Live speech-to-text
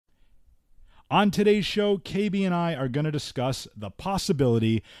On today's show, KB and I are going to discuss the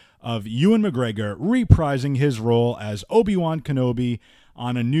possibility of Ewan McGregor reprising his role as Obi-Wan Kenobi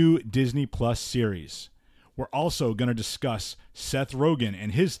on a new Disney Plus series. We're also going to discuss Seth Rogen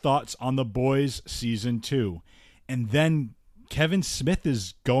and his thoughts on The Boys Season 2. And then Kevin Smith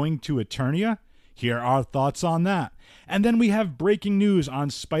is going to Eternia. Here are our thoughts on that. And then we have breaking news on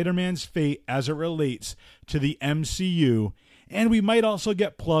Spider-Man's fate as it relates to the MCU. And we might also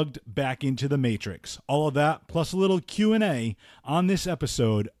get plugged back into the Matrix. All of that, plus a little Q&A on this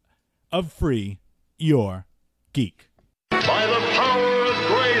episode of Free Your Geek. By the power of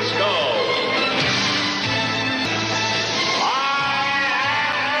Grayskull,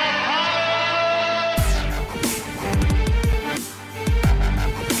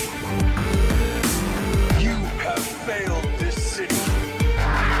 You have failed this city.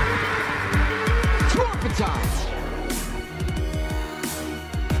 Corpatize!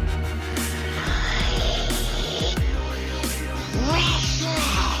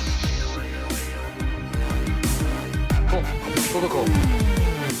 Cool.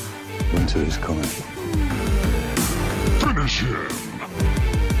 Winter is coming. finish him.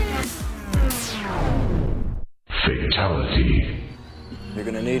 Fatality. You're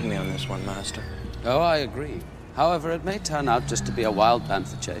gonna need me on this one, Master. Oh, I agree. However, it may turn out just to be a wild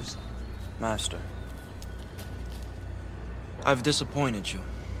panther chase. Master. I've disappointed you.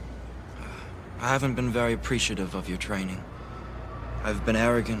 I haven't been very appreciative of your training. I've been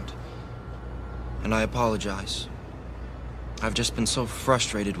arrogant, and I apologize. I've just been so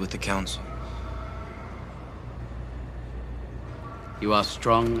frustrated with the Council. You are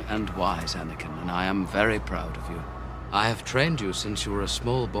strong and wise, Anakin, and I am very proud of you. I have trained you since you were a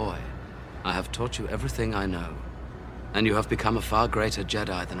small boy. I have taught you everything I know, and you have become a far greater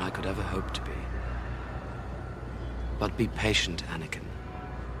Jedi than I could ever hope to be. But be patient, Anakin.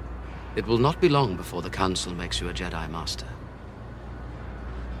 It will not be long before the Council makes you a Jedi Master.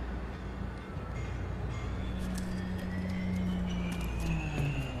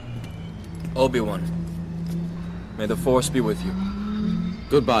 Obi-Wan, may the Force be with you.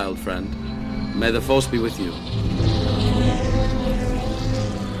 Goodbye, old friend. May the Force be with you.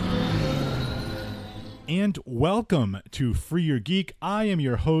 And welcome to Free Your Geek. I am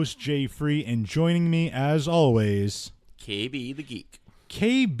your host, Jay Free, and joining me, as always, KB the Geek.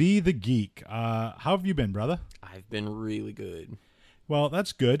 KB the Geek. How have you been, brother? I've been really good. Well,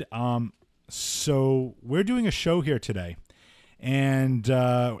 that's good. So we're doing a show here today. And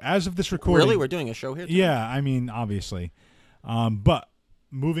as of this recording... Really? We're doing a show here today? Yeah, I mean, obviously. But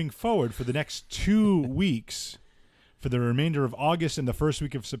moving forward for the next 2 weeks, for the remainder of August and the first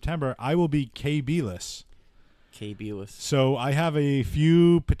week of September, I will be KB-less. KB-less. So I have a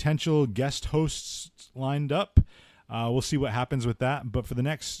few potential guest hosts lined up. We'll see what happens with that. But for the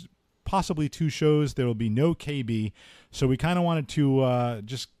next possibly 2 shows, there will be no KB. So we kind of wanted to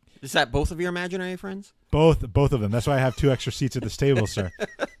just... Is that both of your imaginary friends? Both of them. That's why I have 2 extra seats at this table, sir.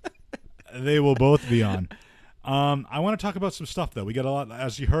 They will both be on. I want to talk about some stuff, though. We got a lot.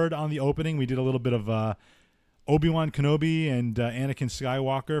 As you heard on the opening, we did a little bit of Obi-Wan Kenobi and Anakin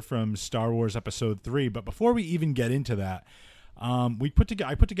Skywalker from Star Wars Episode 3. But before we even get into that, I put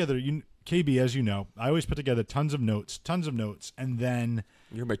together, KB, as you know, I always put together tons of notes, and then...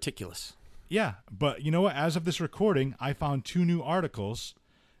 You're meticulous. Yeah, but you know what? As of this recording, I found 2 new articles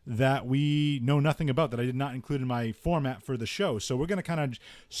that we know nothing about that I did not include in my format for the show. So we're going to kind of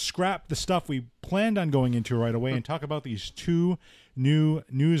scrap the stuff we planned on going into right away and talk about these 2 new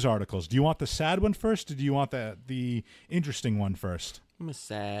news articles. Do you want the sad one first, or do you want the interesting one first? I'm a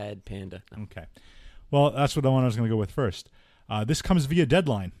sad panda. Okay. Well, that's what the one I was going to go with first. This comes via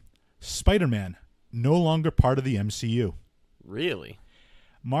Deadline. Spider-Man, no longer part of the MCU. Really?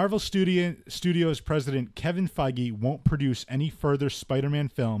 Marvel Studios president Kevin Feige won't produce any further Spider-Man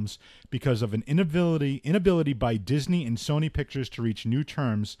films because of an inability by Disney and Sony Pictures to reach new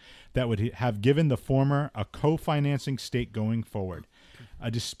terms that would have given the former a co-financing stake going forward. A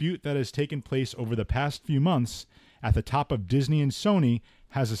dispute that has taken place over the past few months at the top of Disney and Sony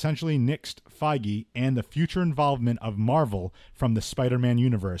has essentially nixed Feige and the future involvement of Marvel from the Spider-Man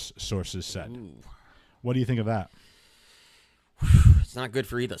universe, sources said. Ooh. What do you think of that? It's not good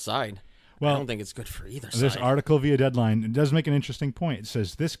for either side. Well, I don't think it's good for either side. This article via Deadline, it does make an interesting point. It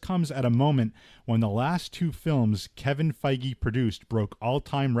says, this comes at a moment when the last 2 films Kevin Feige produced broke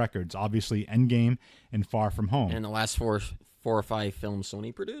all-time records, obviously Endgame and Far From Home. And the last four or 5 films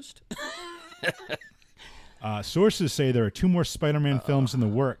Sony produced? Sources say there are 2 more Spider-Man films in the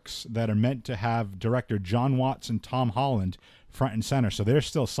works that are meant to have director John Watts and Tom Holland front and center, so they're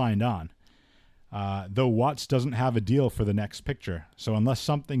still signed on. though Watts doesn't have a deal for the next picture. So unless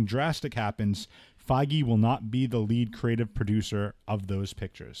something drastic happens, Feige will not be the lead creative producer of those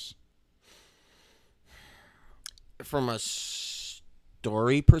pictures. From a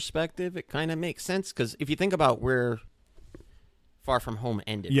story perspective, it kind of makes sense, because if you think about where Far From Home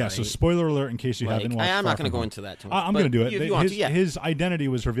ended, Yeah, right? so spoiler alert in case you haven't watched I'm not going to go into that too much. I'm going to do it. If you want to, yeah. His identity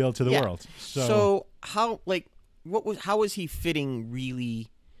was revealed to the world. So how, how is he fitting really?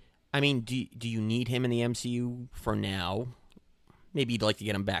 I mean, do you need him in the MCU for now? Maybe you'd like to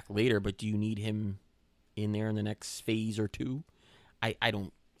get him back later, but do you need him in there in the next phase or two? I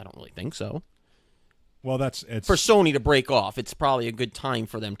don't really think so. Well, it's for Sony to break off. It's probably a good time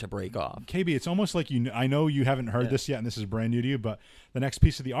for them to break off. KB, it's almost like I know you haven't heard this yet, and this is brand new to you, but the next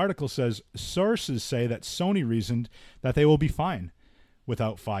piece of the article says sources say that Sony reasoned that they will be fine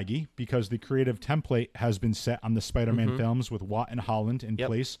without Feige because the creative template has been set on the Spider-Man films with Watt and Holland in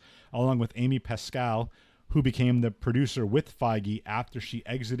place, along with Amy Pascal, who became the producer with Feige after she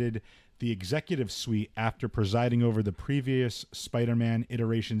exited the executive suite after presiding over the previous Spider-Man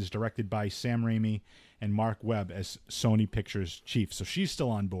iterations directed by Sam Raimi and Mark Webb as Sony Pictures chief. So she's still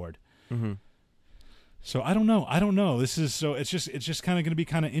on board. Mm-hmm. So I don't know. This is so it's just kind of going to be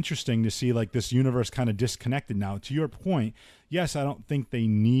kind of interesting to see like this universe kind of disconnected now. To your point, yes, I don't think they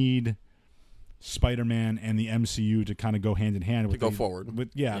need Spider-Man and the MCU to kind of go hand in hand with forward.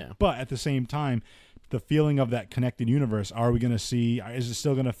 But at the same time, the feeling of that connected universe, are we going to see? Is it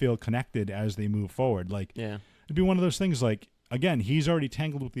still going to feel connected as they move forward? Like, it'd be one of those things. Like, again, he's already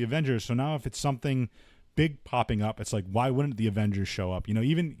tangled with the Avengers, so now if it's something big popping up, it's like, why wouldn't the Avengers show up? You know,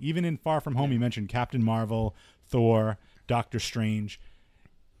 even in Far From Home, you mentioned Captain Marvel, Thor, Doctor Strange.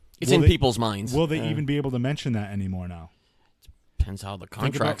 It's in people's minds. Will they even be able to mention that anymore now? Depends how the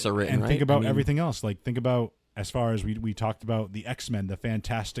contracts are written. And right? think about everything else. Like, think about, as far as we talked about the X-Men, the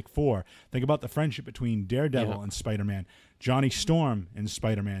Fantastic Four. Think about the friendship between Daredevil and Spider-Man, Johnny Storm and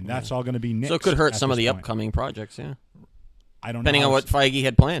Spider-Man. That's all going to be nixed. So it could hurt some of the upcoming projects, I don't know. Depending on what Feige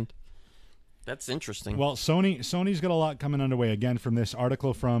had planned. That's interesting. Well, Sony's got a lot coming underway. Again, from this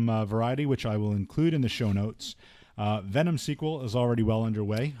article from Variety, which I will include in the show notes. Venom sequel is already well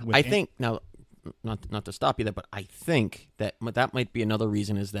underway. I think, now, not to stop you there, but I think that might be another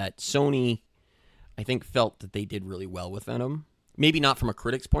reason is that Sony, I think, felt that they did really well with Venom. Maybe not from a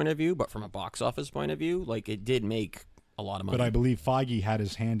critic's point of view, but from a box office point of view. Like, it did make a lot of money. But I believe Feige had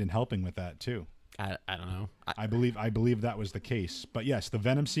his hand in helping with that, too. I don't know. I believe that was the case. But yes, the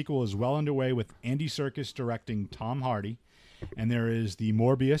Venom sequel is well underway with Andy Serkis directing Tom Hardy. And there is the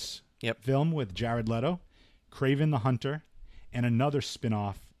Morbius film with Jared Leto, Kraven the Hunter, and another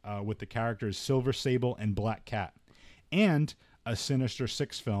spin-off with the characters Silver Sable and Black Cat. And a Sinister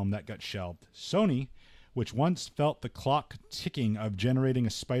Six film that got shelved. Sony, which once felt the clock ticking of generating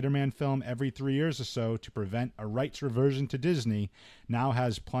a Spider-Man film every 3 years or so to prevent a rights reversion to Disney, now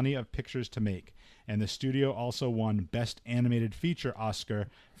has plenty of pictures to make. And the studio also won Best Animated Feature Oscar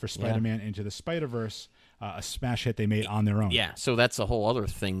for Spider-Man Into the Spider-Verse, a smash hit they made on their own. Yeah, so that's a whole other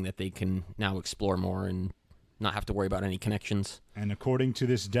thing that they can now explore more and not have to worry about any connections. And according to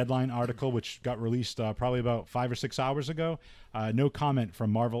this Deadline article, which got released probably about 5 or 6 hours ago, no comment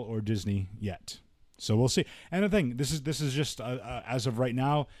from Marvel or Disney yet. So we'll see. And the thing, this is just as of right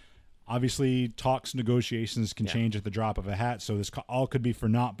now. Obviously, talks, negotiations can change at the drop of a hat, so this all could be for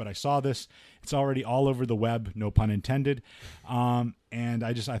naught. But I saw this; it's already all over the web, no pun intended. And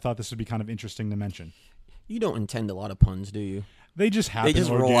I thought this would be kind of interesting to mention. You don't intend a lot of puns, do you? They just happen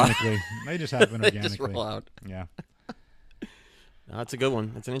organically. They just happen organically. They just roll out. Yeah. That's a good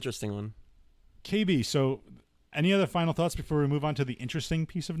one. That's an interesting one. KB, so any other final thoughts before we move on to the interesting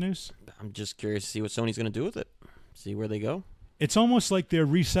piece of news? I'm just curious to see what Sony's going to do with it. See where they go. It's almost like they're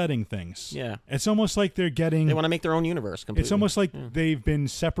resetting things. Yeah. It's almost like they're getting... They want to make their own universe completely. It's almost like they've been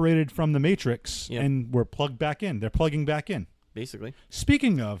separated from the Matrix and we're plugged back in. They're plugging back in. Basically.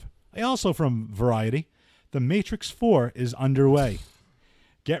 Speaking of, also from Variety, The Matrix 4 is underway.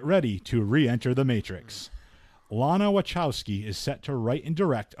 Get ready to re-enter the Matrix. Lana Wachowski is set to write and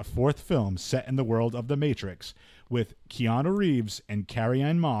direct a fourth film set in the world of The Matrix, with Keanu Reeves and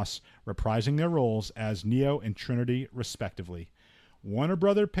Carrie-Anne Moss reprising their roles as Neo and Trinity, respectively. Warner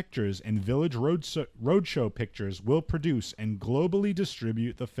Brother Pictures and Village Roadshow Pictures will produce and globally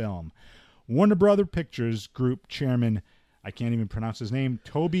distribute the film. Warner Brother Pictures Group Chairman, I can't even pronounce his name,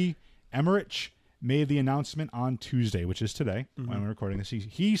 Toby Emmerich, made the announcement on Tuesday, which is today, when we're recording this.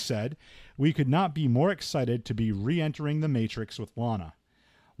 He said, "We could not be more excited to be re-entering the Matrix with Lana.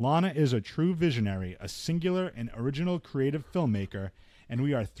 Lana is a true visionary, a singular and original creative filmmaker, and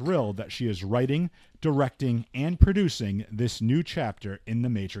we are thrilled that she is writing, directing, and producing this new chapter in the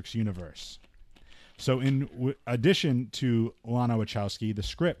Matrix universe." So in addition to Lana Wachowski, the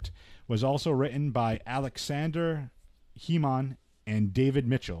script was also written by Alexander Heman and David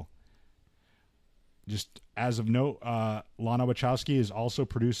Mitchell. Just as of note, Lana Wachowski is also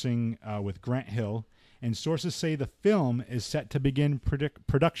producing with Grant Hill, and sources say the film is set to begin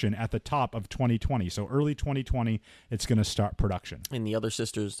production at the top of 2020. So early 2020, it's going to start production. And the other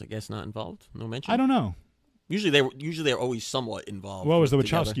sisters, I guess, not involved? No mention? I don't know. Usually they're always somewhat involved. Well, it was the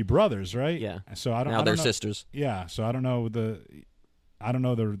together. Wachowski brothers, right? Yeah. So I don't. Now I they're don't know. sisters. Yeah. So I don't know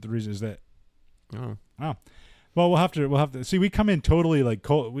the reason is that. Oh. Oh. Well, we'll have to see. We come in totally like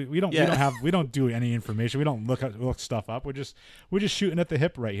cold. We don't do any information. We don't look stuff up. We're just shooting at the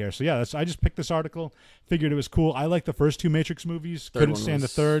hip right here. So yeah, I just picked this article. Figured it was cool. I like the first two Matrix movies. Couldn't stand the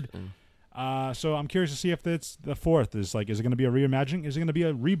third. So I'm curious to see if it's the fourth is it going to be a reimagining? Is it going to be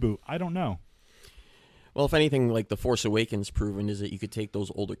a reboot? I don't know. Well, if anything, like The Force Awakens proven is that you could take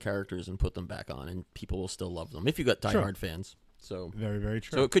those older characters and put them back on, and people will still love them if you got diehard fans. So very, very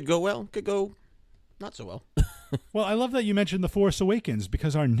true. So it could go well. Could go not so well. Well, I love that you mentioned The Force Awakens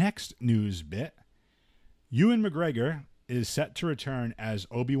because our next news bit, Ewan McGregor is set to return as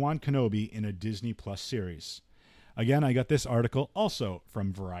Obi-Wan Kenobi in a Disney Plus series. Again, I got this article also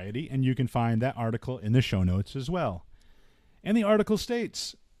from Variety, and you can find that article in the show notes as well. And the article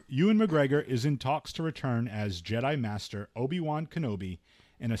states, Ewan McGregor is in talks to return as Jedi Master Obi-Wan Kenobi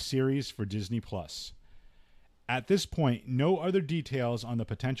in a series for Disney Plus. At this point, no other details on the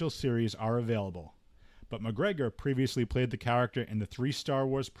potential series are available. But McGregor previously played the character in the 3 Star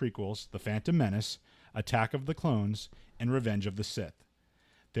Wars prequels, The Phantom Menace, Attack of the Clones, and Revenge of the Sith.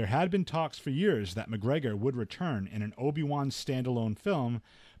 There had been talks for years that McGregor would return in an Obi-Wan standalone film,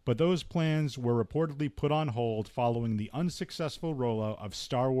 but those plans were reportedly put on hold following the unsuccessful rollout of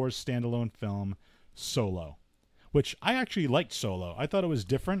Star Wars standalone film Solo, which I actually liked Solo. I thought it was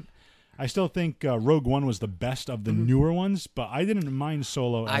different. I still think Rogue One was the best of the newer ones, but I didn't mind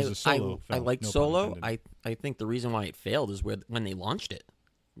Solo as a solo film. I liked Solo. I think the reason why it failed is when they launched it.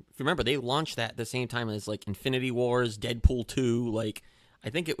 If you remember, they launched that at the same time as like Infinity Wars, Deadpool 2. Like, I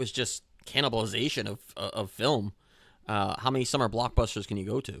think it was just cannibalization of film. How many summer blockbusters can you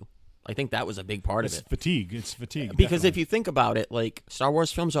go to? I think that was a big part of it. It's fatigue. Because definitely. if you think about it, like Star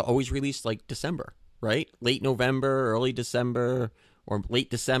Wars films are always released like December, right? Late November, early December, or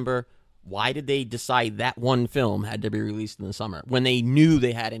late December. Why did they decide that one film had to be released in the summer when they knew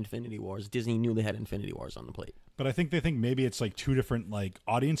they had Infinity Wars? Disney knew they had Infinity Wars on the plate. But I think they think maybe it's like two different like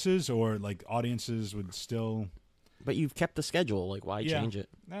audiences, or like audiences would still. But you've kept the schedule. Like, why change it?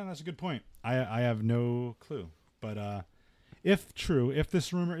 No, that's a good point. I have no clue. But if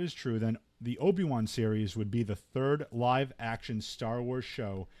this rumor is true, then the Obi-Wan series would be the third live-action Star Wars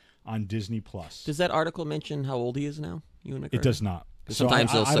show on Disney Plus. Does that article mention how old he is now? Ewan McGregor? It does not. So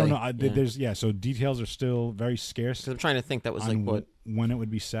sometimes they'll say. I don't know. So details are still very scarce. I'm trying to think. That was like what? When it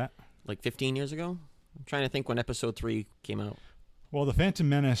would be set? Like 15 years ago? I'm trying to think when Episode 3 came out. Well, The Phantom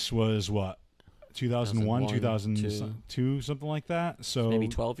Menace was what? 2001, 2002, something like that. So maybe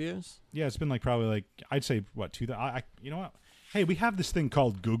 12 years? Yeah, it's been like probably like, I'd say, what, you know what? Hey, we have this thing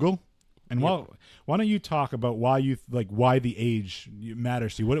called Google. And why don't you talk about why the age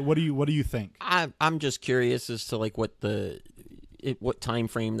matters to you? What do you think? I'm just curious as to like what time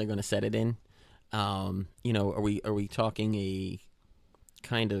frame they're going to set it in. Are we talking a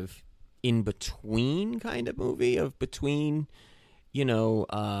kind of in between kind of movie of between,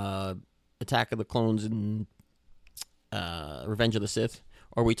 Attack of the Clones and Revenge of the Sith?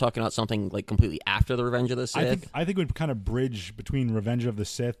 Or are we talking about something like completely after the Revenge of the Sith? I think it would kind of bridge between Revenge of the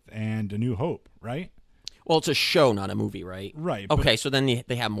Sith and A New Hope, right? Well, it's a show, not a movie, right? Right. Okay, so then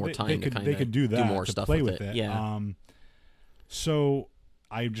they have more time to kind of they could do that, more to stuff play with it. Yeah. So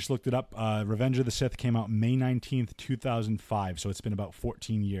I just looked it up. Revenge of the Sith came out May 19th, 2005. So it's been about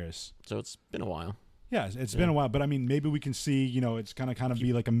 14 years. So it's been a while. Yeah, it's been a while. But I mean, maybe we can see, it's kind of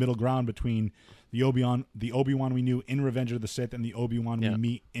be like a middle ground between the Obi-Wan we knew in Revenge of the Sith and the Obi-Wan we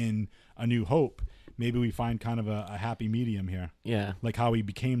meet in A New Hope. Maybe we find kind of a happy medium here. Yeah. Like how he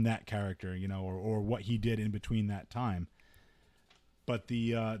became that character, or what he did in between that time. But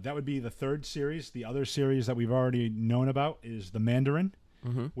that would be the third series. The other series that we've already known about is The Mandarin,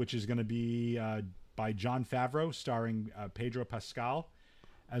 which is going to be by Jon Favreau, starring Pedro Pascal,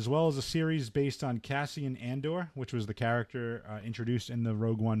 as well as a series based on Cassian Andor, which was the character introduced in the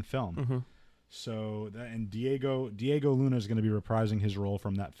Rogue One film. So, and Diego Luna is going to be reprising his role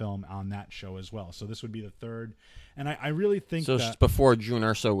from that film on that show as well. So this would be the third. And I really think so. It's before June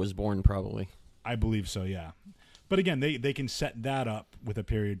Erso was born, probably. I believe so, yeah. But again, they can set that up with a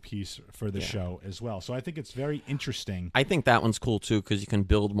period piece for the show as well. So I think it's very interesting. I think that one's cool too because you can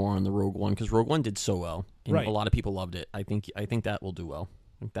build more on the Rogue One because Rogue One did so well, and Right. a lot of people loved it. I think that will do well.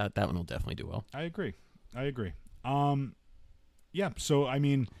 I think that one will definitely do well. I agree. Yeah. So I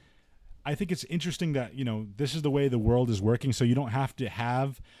mean, I think it's interesting that this is the way the world is working. So you don't have to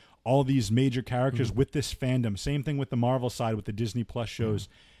have all these major characters with this fandom. Same thing with the Marvel side with the Disney Plus shows.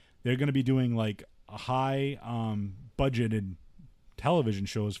 They're going to be doing like a high budgeted television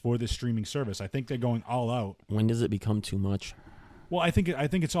shows for this streaming service. I think they're going all out. When does it become too much? Well, I think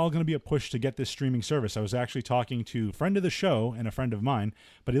it's all going to be a push to get this streaming service. I was actually talking to a friend of the show and a friend of mine,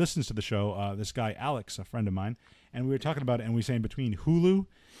 but he listens to the show, this guy Alex, a friend of mine, and we were talking about it, and we were saying between Hulu,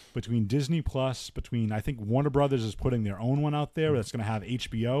 between Disney Plus, between, I think Warner Brothers is putting their own one out there that's going to have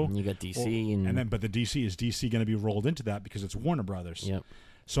HBO. And you got DC. But the DC going to be rolled into that because it's Warner Brothers. Yep.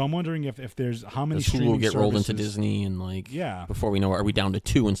 So I'm wondering if there's how many Does Hulu streaming get rolled into services- Disney and before we know it, are we down to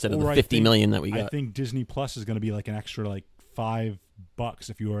 2 instead of Or the I 50 think- million that we got? I think Disney Plus is going to be like an extra like $5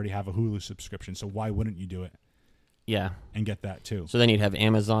 if you already have a Hulu subscription. So why wouldn't you do it Yeah. and get that too? So then you'd have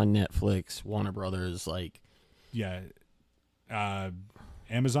Amazon, Netflix, Warner Brothers, Yeah,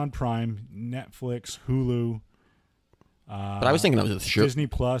 Amazon Prime, Netflix, Hulu. But I was thinking of the show. Disney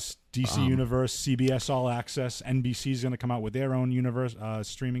Plus, DC Universe, CBS All Access, NBC is going to come out with their own universe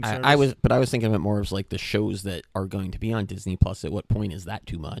streaming service. I was thinking of it more as like the shows that are going to be on Disney Plus. At what point is that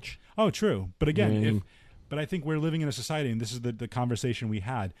too much? Oh, true. But again, Mm. but I think we're living in a society, and this is the conversation we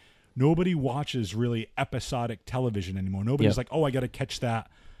had. Nobody watches really episodic television anymore. Nobody's Yep. like, oh, I got to catch that.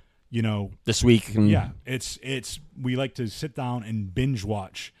 This week. Yeah, it's we like to sit down and binge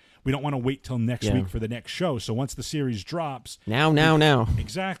watch. We don't want to wait till next Yeah. week for the next show. So once the series drops, Now.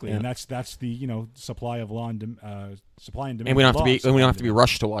 exactly, Yeah. and that's the supply of law and supply and demand. And we don't have to be. laws. And we don't have to be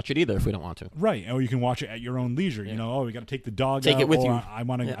rushed to watch it either if we don't want to. Right, or you can watch it at your own leisure. Yeah. Oh, we got to take the dog Take out, it with or you. I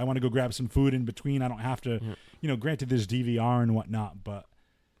want to Yeah. I want to go grab some food in between. I don't have to. Granted, there's DVR and whatnot, but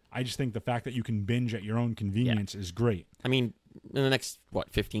I just think the fact that you can binge at your own convenience is great. I mean, in the next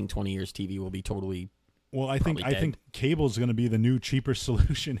 15, 20 years, TV will be totally. Well, I Probably think cable is going to be the new cheaper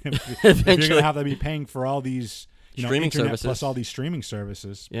solution if you're Eventually. going to have to be paying for all these Streaming internet services. plus all these streaming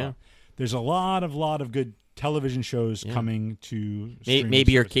services. Yeah. But there's a lot of good television shows coming to.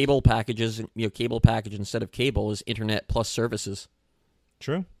 Maybe your streaming cable packages, cable package instead of cable is internet plus services.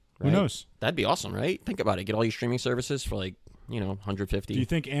 True. Right? Who knows? That'd be awesome, right? Think about it. Get all your streaming services for $150. Do you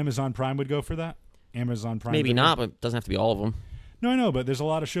think Amazon Prime would go for that? Amazon Prime. Maybe Video? not, but it doesn't have to be all of them. No, I know, but there's a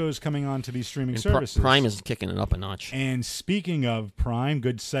lot of shows coming on to these streaming And services. Prime is kicking it up a notch. And speaking of Prime,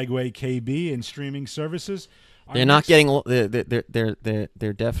 good segue, KB, and streaming services. our They're not next- getting.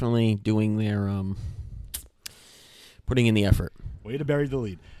 They're definitely doing their putting in the effort. Way to bury the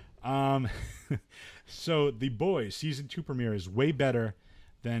lead. So The Boys season 2 premiere is way better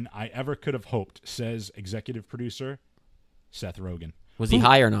than I ever could have hoped, says executive producer Seth Rogen. Was he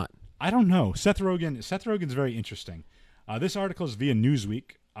high or not? I don't know. Seth Rogen's very interesting. This article is via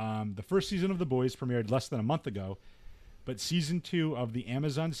Newsweek. The first season of The Boys premiered less than a month ago, but season 2 of the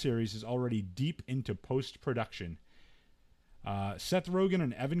Amazon series is already deep into post-production. Seth Rogen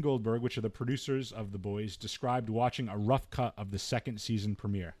and Evan Goldberg, which are the producers of The Boys, described watching a rough cut of the second season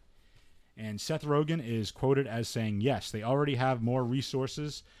premiere. And Seth Rogen is quoted as saying, yes, they already have more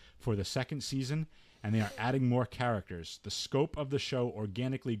resources for the second season, and they are adding more characters. The scope of the show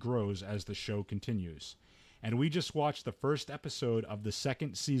organically grows as the show continues. And we just watched the first episode of the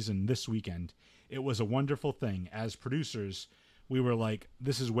second season this weekend. It was a wonderful thing. As producers, we were like,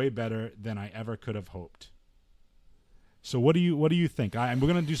 this is way better than I ever could have hoped. So what do you think? We're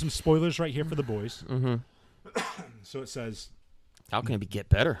going to do some spoilers right here for The Boys. Mm-hmm. So it says, How can it get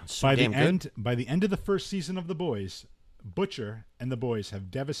better? It's so damn good. by the end of the first season of The Boys, Butcher and the boys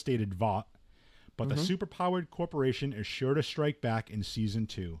have devastated Vought, but the superpowered corporation is sure to strike back in season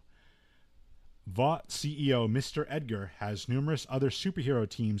 2. Vought CEO Mr. Edgar has numerous other superhero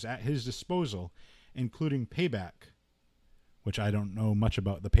teams at his disposal, including Payback, which I don't know much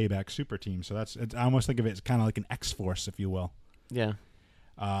about the Payback super team, so I almost think of it as kind of like an X-Force, if you will. Yeah.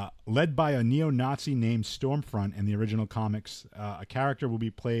 Led by a neo-Nazi named Stormfront in the original comics, a character will be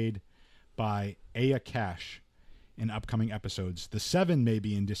played by Aya Cash in upcoming episodes. The Seven may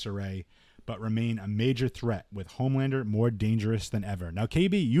be in disarray, but remain a major threat, with Homelander more dangerous than ever. Now,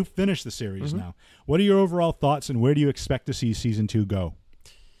 KB, you've finished the series now. What are your overall thoughts, and where do you expect to see season 2 go?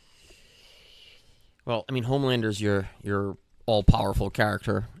 Well, I mean, Homelander's your all-powerful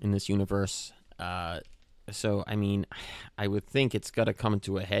character in this universe. So, I mean, I would think it's got to come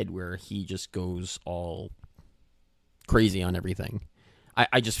to a head where he just goes all crazy on everything.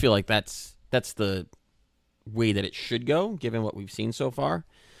 I just feel like that's the way that it should go, given what we've seen so far.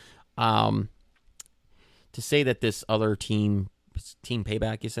 To say that this other team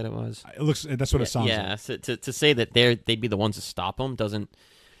Payback, you said it was. It looks. That's what it sounds like. Yeah. So to say that they'd be the ones to stop him doesn't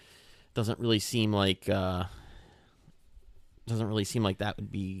really seem like that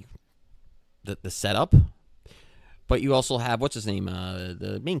would be the setup. But you also have, what's his name,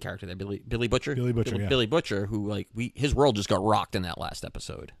 the main character there, Billy Butcher. Billy Butcher, who his world just got rocked in that last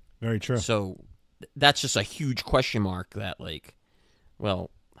episode. Very true. So that's just a huge question mark. That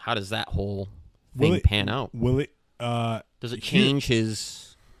how does that whole thing pan out? Will it? Does it change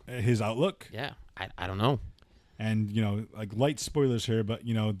his outlook? Yeah, I don't know. And light spoilers here, but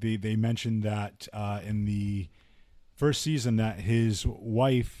they mentioned that in the first season that his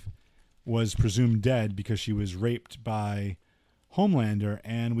wife was presumed dead because she was raped by Homelander,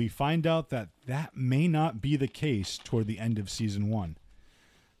 and we find out that may not be the case toward the end of season 1.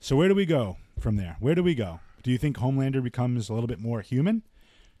 So where do we go from there? Where do we go? Do you think Homelander becomes a little bit more human?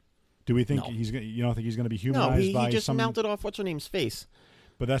 Do we think you don't think he's going to be humanized by he just some... melted off what's her name's face.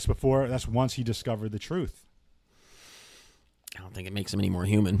 But that's once he discovered the truth. I don't think it makes him any more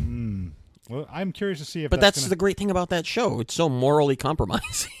human. Well, I'm curious to see if. But that's the great thing about that show. It's so morally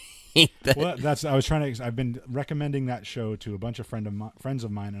compromising. I've been recommending that show to a bunch of friends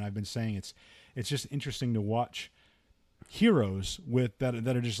of mine, and I've been saying it's just interesting to watch heroes with that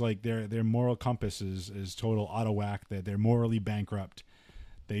are just like their moral compass is total out of whack. That they're morally bankrupt.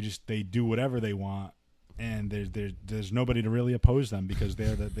 They do whatever they want, and there's nobody to really oppose them because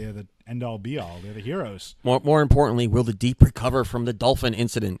they're the end all be all. They're the heroes. More importantly, will the Deep recover from the dolphin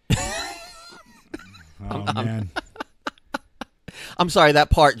incident? Oh man. I'm sorry, that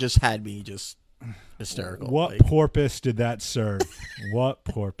part just had me just hysterical. What porpoise did that serve? What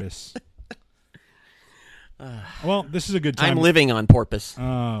porpoise? Well, this is a good time. I'm living on porpoise.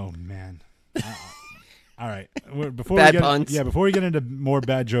 Oh man. All right. Before we get into more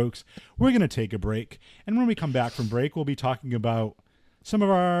bad jokes, we're going to take a break. And when we come back from break, we'll be talking about some of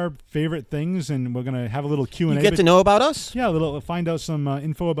our favorite things, and we're going to have a little Q&A. You get to know about us? Yeah, find out some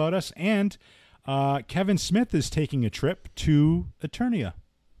info about us. And Kevin Smith is taking a trip to Eternia.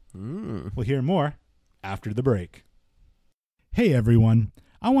 We'll hear more after the break. Hey, everyone.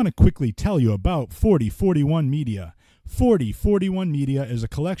 I want to quickly tell you about 4041 Media. 4041 Media is a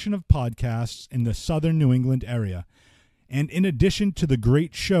collection of podcasts in the southern New England area. And in addition to the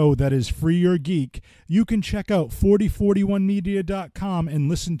great show that is Free Your Geek, you can check out 4041media.com and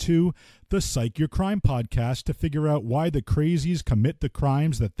listen to the Psych Your Crime podcast to figure out why the crazies commit the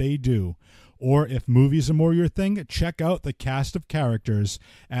crimes that they do. Or if movies are more your thing, check out the cast of characters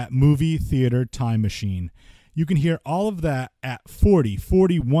at Movie Theater Time Machine. You can hear all of that at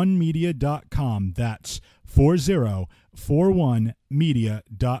 4041media.com. That's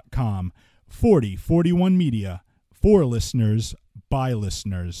 4041media.com. 4041 Media. For listeners, by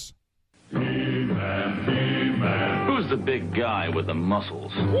listeners. He-Man, He-Man. Who's the big guy with the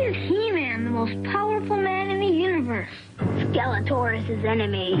muscles? He's He-Man, the most powerful man in the universe. Skeletor is his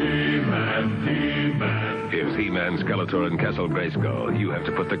enemy. He-Man, He-Man. Here's He-Man, Skeletor, and Castle Grayskull. You have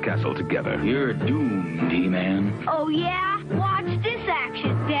to put the castle together. You're doomed, He-Man. Oh, yeah? Watch this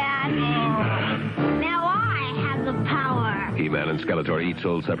action, Dad. He-Man. Now I have the power. He-Man and Skeletor each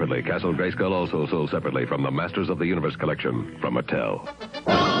sold separately. Castle Grayskull also sold separately from the Masters of the Universe collection from Mattel.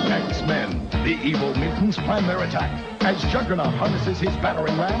 X-Men, the evil mutants, plan their attack. As Juggernaut harnesses his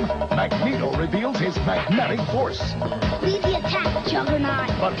battering ram, Magneto reveals his magnetic force. Lead the attack, Juggernaut.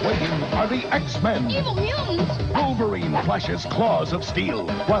 But waiting are the X-Men. Evil mutants? Wolverine flashes claws of steel,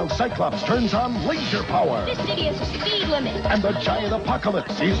 while Cyclops turns on laser power. This city has a speed limit. And the giant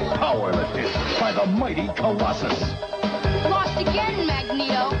Apocalypse is power lifted by the mighty Colossus. Lost again,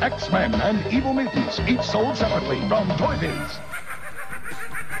 Magneto. X-Men and Evil Mutants, each sold separately from Toy Biz.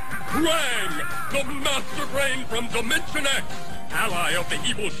 Krang, the master brain from Dimension X, ally of the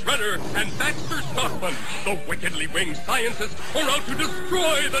evil Shredder and Baxter Stockman, the wickedly winged scientists are out to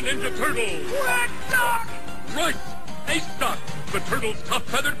destroy the Ninja Turtles. Red Duck! Right, Ace Duck, the Turtles'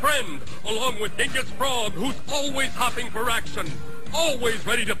 tough-feathered friend, along with Dingus Frog, who's always hopping for action, always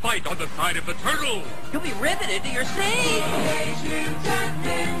ready to fight on the side of the Turtles. You'll be riveted to your seat.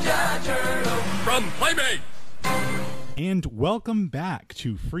 Ninja Turtle. From Playmates. And welcome back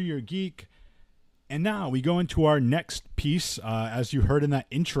to Free Your Geek. And now we go into our next piece. As you heard in that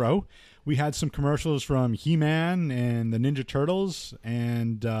intro, we had some commercials from He-Man and the Ninja Turtles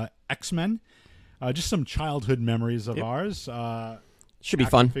and X-Men. Just some childhood memories of ours. Should be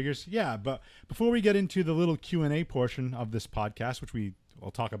fun. Figures. Yeah, but before we get into the little Q&A portion of this podcast, which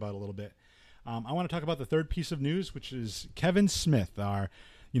we'll talk about a little bit, I want to talk about the third piece of news, which is Kevin Smith, our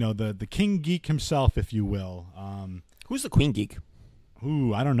the king geek himself, if you will. Who's the queen geek?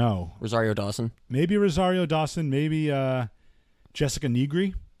 Ooh, I don't know. Rosario Dawson. Maybe Rosario Dawson. Maybe Jessica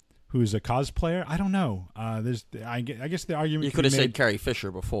Negri, who's a cosplayer. I don't know. I guess the argument you could have said Carrie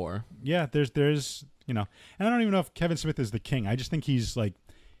Fisher before. Yeah, there's and I don't even know if Kevin Smith is the king. I just think he's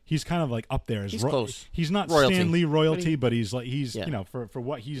kind of like up there. He's close. He's not royalty. Stan Lee royalty, but he's yeah. For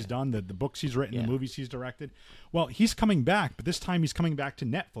what he's done, the books he's written, Yeah. the movies he's directed. Well, he's coming back, but this time he's coming back to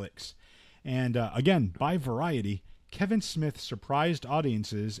Netflix. And again, by Variety, Kevin Smith surprised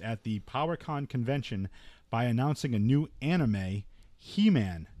audiences at the PowerCon convention by announcing a new anime,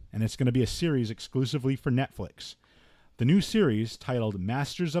 He-Man, and it's going to be a series exclusively for Netflix. The new series, titled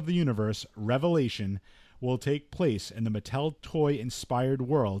Masters of the Universe Revelation, will take place in the Mattel toy-inspired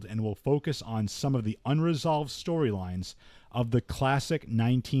world and will focus on some of the unresolved storylines of the classic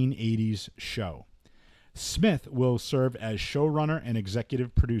 1980s show. Smith will serve as showrunner and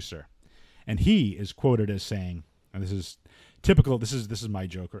executive producer, and he is quoted as saying, and this is typical, this is my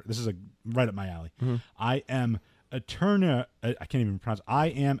joke, this is right up my alley. Mm-hmm. I am eternally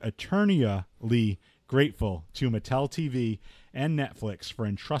grateful to Mattel TV and Netflix for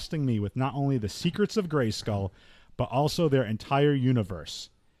entrusting me with not only the secrets of Grayskull, but also their entire universe.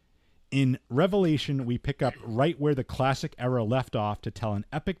 In Revelation, we pick up right where the classic era left off to tell an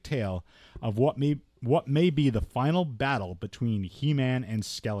epic tale of what may be the final battle between He-Man and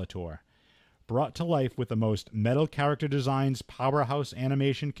Skeletor. Brought to life with the most metal character designs Powerhouse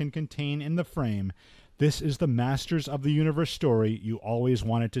Animation can contain in the frame, this is the Masters of the Universe story you always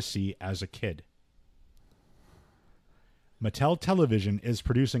wanted to see as a kid. Mattel Television is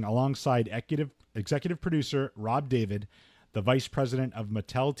producing alongside executive producer Rob David, the vice president of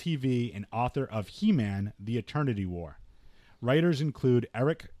Mattel TV and author of He-Man, The Eternity War. Writers include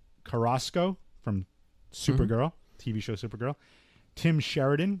Eric Carrasco from Supergirl, TV show Supergirl, Tim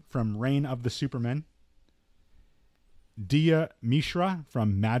Sheridan from Reign of the Supermen, Dia Mishra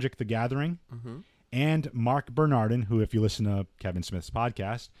from Magic the Gathering, and Mark Bernardin, who, if you listen to Kevin Smith's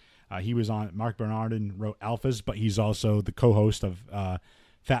podcast, he was on. Mark Bernardin wrote Alphas, but he's also the co-host of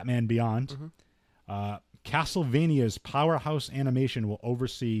Fat Man Beyond. Castlevania's Powerhouse Animation will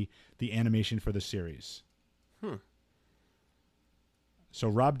oversee the animation for the series. So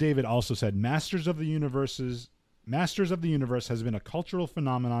Rob David also said, Masters of the Universe has been a cultural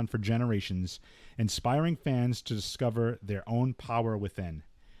phenomenon for generations, inspiring fans to discover their own power within.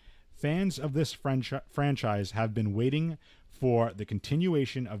 Fans of this franchise have been waiting for the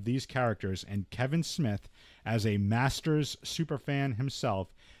continuation of these characters, and Kevin Smith, as a Masters superfan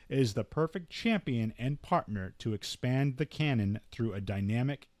himself, is the perfect champion and partner to expand the canon through a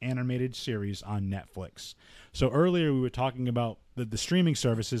dynamic animated series on Netflix. So earlier we were talking about the streaming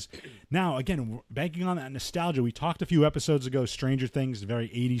services. Now, again, banking on that nostalgia, we talked a few episodes ago, Stranger Things, very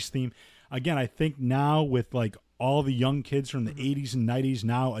 80s theme. Again, I think now with like all the young kids from the 80s and 90s,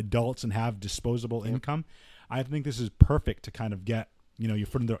 now adults and have disposable income, I think this is perfect to kind of get, your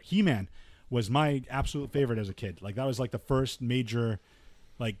foot in the door. He-Man was my absolute favorite as a kid. Like that was like the first major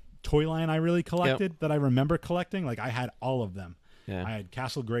like toy line I really collected that I remember collecting. Like I had all of them. Yeah. I had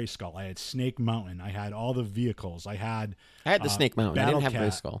Castle Grayskull. I had Snake Mountain. I had all the vehicles. I had the Snake Mountain. I didn't have Cat.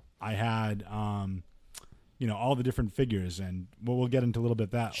 Grayskull. I had all the different figures, and we'll get into a little bit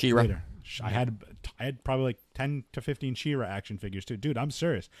of that She-Ra. later. I had probably like 10 to 15 She-Ra action figures too. Dude, I'm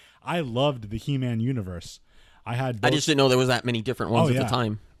serious. I loved the He-Man universe. I just didn't know there was that many different ones at the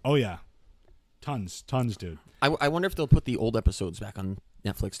time. Oh yeah, tons, dude. I wonder if they'll put the old episodes back on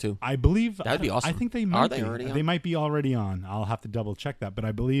Netflix too. I believe that'd be awesome. I think they might. Are they already on? They might be already on. I'll have to double check that, but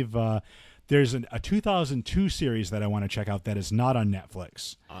I believe there's a 2002 series that I want to check out that is not on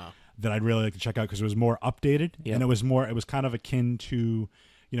Netflix. That I'd really like to check out because it was more updated and it was kind of akin to.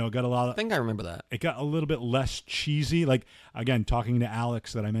 It got a lot of... I think I remember that. It got a little bit less cheesy. Like, again, talking to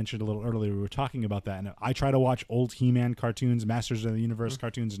Alex that I mentioned a little earlier, we were talking about that. And I try to watch old He-Man cartoons, Masters of the Universe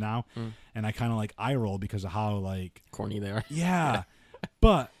cartoons now. And I kind of like eye roll because of how, like... corny they are. Yeah.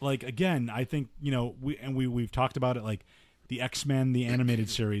 But, like, again, I think, we've talked about it, like, the X-Men, the animated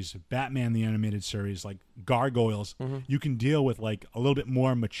series, Batman, the animated series, like Gargoyles. You can deal with, like, a little bit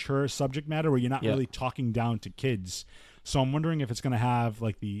more mature subject matter where you're not really talking down to kids. So I'm wondering if it's going to have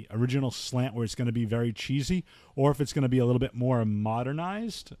like the original slant where it's going to be very cheesy, or if it's going to be a little bit more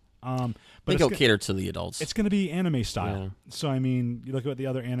modernized. But I think it'll cater to the adults. It's going to be anime style. Yeah. So I mean, you look at the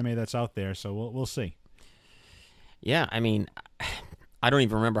other anime that's out there. So we'll see. Yeah, I mean, I don't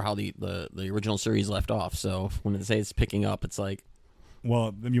even remember how the original series left off. So when they say it's picking up, it's like,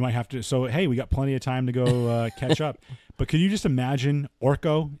 well, you might have to. So hey, we got plenty of time to go catch up. But can you just imagine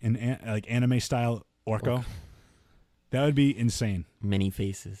Orko in like anime style Orko? That would be insane. Many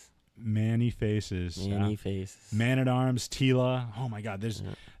faces. Many faces. Many faces. Man-at-Arms, Tila. Oh, my God. There's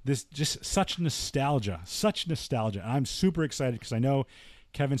this just such nostalgia. Such nostalgia. I'm super excited because I know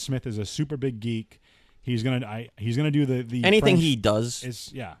Kevin Smith is a super big geek. He's gonna do the anything French he does.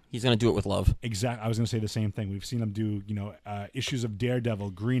 He's gonna do it with love. Exactly. I was gonna say the same thing. We've seen him do issues of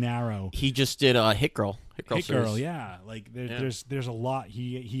Daredevil, Green Arrow. He just did Hit Girl. Hit Girl, yeah. Like there's a lot.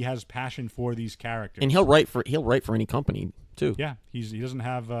 He has passion for these characters, and he'll write for any company too. Yeah, he doesn't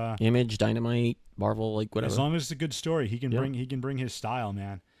have Image, Dynamite, Marvel, like whatever. As long as it's a good story, he can bring his style,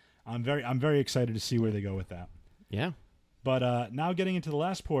 man. I'm very excited to see where they go with that. Yeah. But now getting into the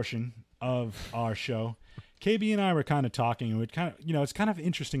last portion of our show, KB and I were kind of talking, and it's kind of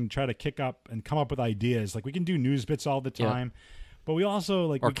interesting to try to kick up and come up with ideas. Like we can do news bits all the time, but we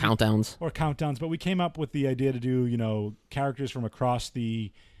also countdowns. But we came up with the idea to do characters from across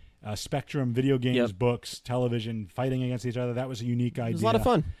the spectrum: video games, books, television, fighting against each other. That was a unique idea. It was a lot of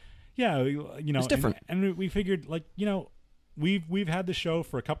fun. Yeah, it's different, and we figured we've had the show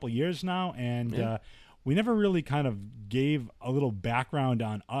for a couple of years now, and we never really kind of gave a little background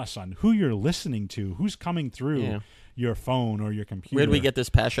on us, on who you're listening to, who's coming through your phone or your computer. Where do we get this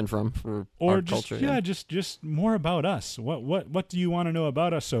passion from for our culture? Just more about us. What do you want to know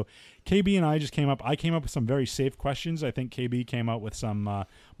about us? So KB and I I came up with some very safe questions. I think KB came up with some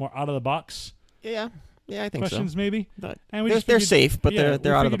more out of the box. Yeah, I think questions so. Maybe. But they're safe, but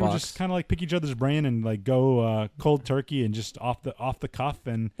they're out of the box. We'll just kind of like pick each other's brain and like go cold turkey and just off the cuff,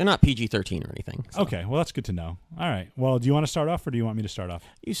 and they're not PG-13 or anything. So. Okay, well that's good to know. All right. Well, do you want to start off or do you want me to start off?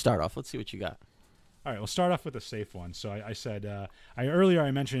 You start off. Let's see what you got. All right, we'll start off with a safe one. So I said earlier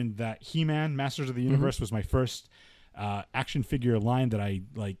I mentioned that He-Man, Masters of the Universe, was my first action figure line that I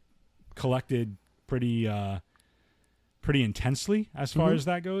collected pretty intensely as far as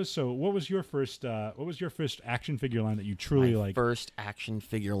that goes. So what was your first action figure line that you truly my first action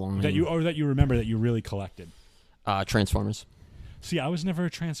figure line that you remember that you really collected? Transformers. See, I was never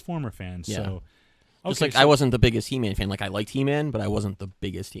a Transformer fan, so I wasn't the biggest He-Man fan. Like I liked He-Man, but I wasn't the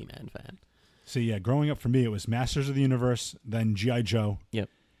biggest He-Man fan. So yeah, growing up for me, it was Masters of the Universe, then G.I. Joe. Yep.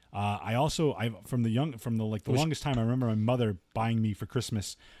 From the longest time, I remember my mother buying me for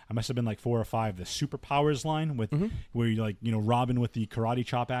Christmas. I must have been like 4 or 5. The Superpowers line with where you Robin with the karate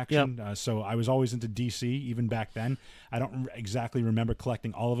chop action. Yep. So I was always into DC even back then. I don't exactly remember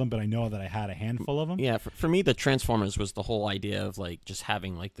collecting all of them, but I know that I had a handful of them. Yeah, for me, the Transformers was the whole idea of like just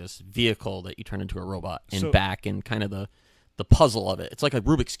having like this vehicle that you turn into a robot and back, and kind of the puzzle of it. It's like a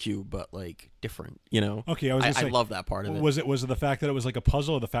Rubik's Cube, but like different, Okay, I love that part of it. Was it the fact that it was like a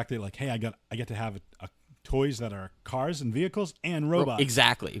puzzle, or the fact that like, hey, I get to have toys that are cars and vehicles and robots?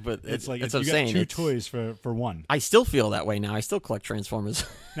 Exactly, but it's like you got 2 toys for one. I still feel that way now. I still collect Transformers.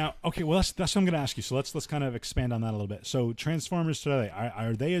 Now, okay, well that's what I'm going to ask you. So let's kind of expand on that a little bit. So Transformers today,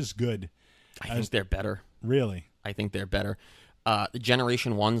 are they as good? I think they're better. Really? I think they're better. The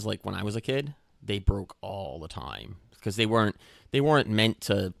Generation 1s, like when I was a kid, they broke all the time. Because they weren't meant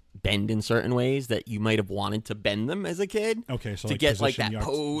to bend in certain ways that you might have wanted to bend them as a kid. Okay, so to like get position, like that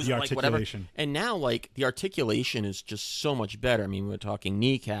pose, the or like whatever. articulation. And now like the articulation is just so much better. I mean, we're talking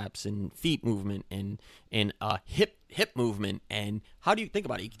kneecaps and feet movement and hip movement. And how do you think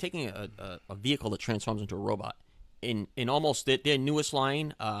about it? You're taking a vehicle that transforms into a robot. In almost their newest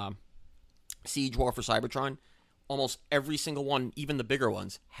line, Siege War for Cybertron, almost every single one, even the bigger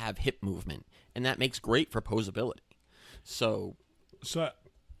ones, have hip movement, and that makes great for posability. So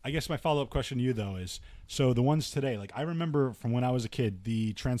I guess my follow-up question to you, though, is, so the ones today, like I remember from when I was a kid,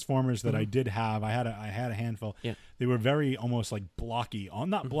 the Transformers that I did have, I had a handful. Yeah. They were very almost like blocky.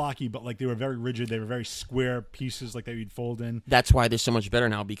 Not blocky, but like they were very rigid. They were very square pieces, like that you'd fold in. That's why they're so much better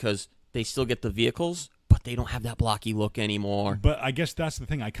now, because they still get the vehicles, but they don't have that blocky look anymore. But I guess that's the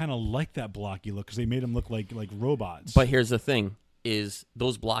thing. I kind of like that blocky look because they made them look like robots. But here's the thing, is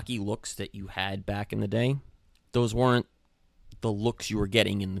those blocky looks that you had back in the day, those weren't the looks you were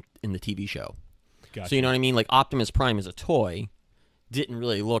getting in the TV show. Gotcha. So you know what I mean? Like Optimus Prime as a toy didn't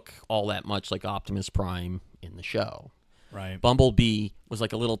really look all that much like Optimus Prime in the show. Right. Bumblebee was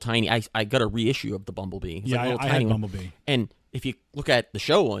like a little tiny. I got a reissue of the Bumblebee. Yeah, like I had Bumblebee. And if you look at the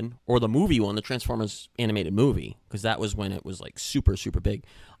show one or the movie one, the Transformers animated movie, because that was when it was like super, super big.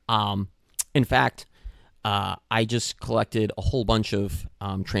 In fact, I just collected a whole bunch of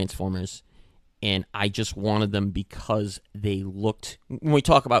Transformers, and I just wanted them because they looked. When we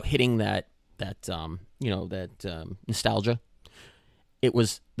talk about hitting that nostalgia, it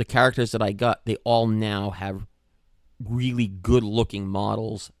was the characters that I got. They all now have really good looking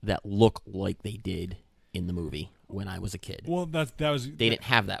models that look like they did in the movie when I was a kid. Well, they didn't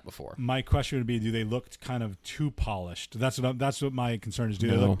have that before. My question would be: do they look kind of too polished? That's what my concern is. Do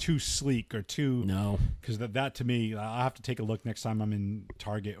they look too sleek or too? No, because that to me, I have to take a look next time I'm in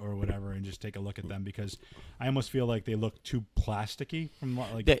Target or whatever and just take a look at them because I almost feel like they look too plasticky. From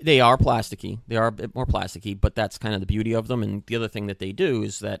like they are plasticky. They are a bit more plasticky, but that's kind of the beauty of them. And the other thing that they do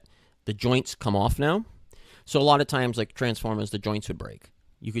is that the joints come off now. So a lot of times, like Transformers, the joints would break.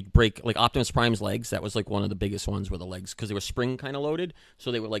 You could break, like Optimus Prime's legs. That was like one of the biggest ones were the legs because they were spring kind of loaded.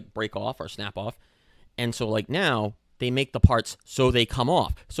 So they would like break off or snap off. And so like now they make the parts so they come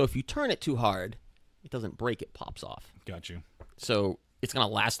off. So if you turn it too hard, it doesn't break, it pops off. Got you. So it's going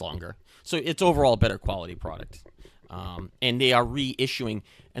to last longer. So it's overall a better quality product. And they are reissuing.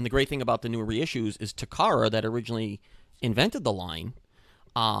 And the great thing about the new reissues is Takara, that originally invented the line,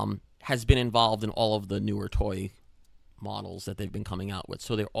 has been involved in all of the newer toy models that they've been coming out with.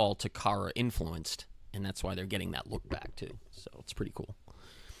 So they're all Takara influenced, and that's why they're getting that look back too. So it's pretty cool.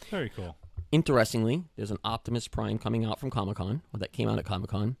 Very cool. Interestingly, there's an Optimus Prime coming out from Comic-Con, or that came out at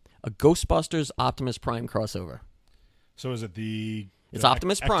Comic-Con, a Ghostbusters Optimus Prime crossover. So is it It's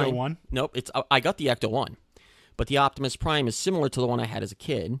Optimus Prime. Ecto 1? Nope, I got the Ecto 1. But the Optimus Prime is similar to the one I had as a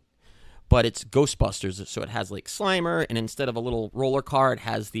kid, but it's Ghostbusters, so it has like Slimer, and instead of a little roller car, it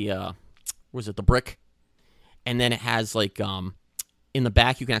has the the brick? And then it has like in the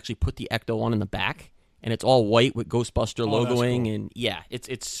back you can actually put the Ecto 1 in the back, and it's all white with Ghostbuster logoing, cool. and yeah,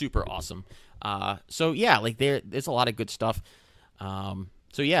 it's super awesome. So yeah, like there's a lot of good stuff.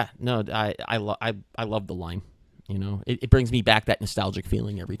 So yeah, no, I love the line. You know, it brings me back that nostalgic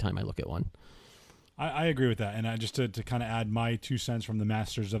feeling every time I look at one. I agree with that, and I just to kind of add my 2 cents from the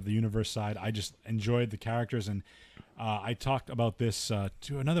Masters of the Universe side, I just enjoyed the characters, and I talked about this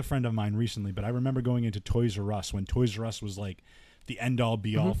to another friend of mine recently, but I remember going into Toys R Us when Toys R Us was like the end-all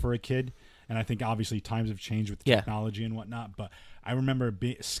be-all for a kid, and I think obviously times have changed with technology and whatnot, but I remember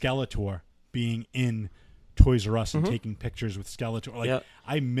Skeletor being in Toys R Us and taking pictures with Skeletor. Like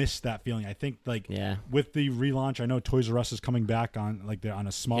I miss that feeling. I think like with the relaunch, I know Toys R Us is coming back on like they're on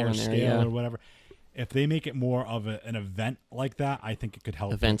a smaller scale or whatever. If they make it more of an event like that, I think it could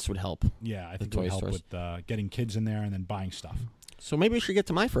help. Events would help. Yeah, I think it would help with getting kids in there and then buying stuff. So maybe we should get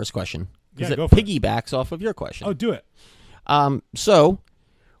to my first question. Because it go for it. piggybacks off of your question. Oh, do it. So,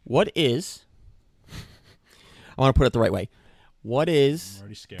 what is... I want to put it the right way. What is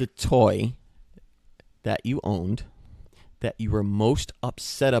the toy that you owned that you were most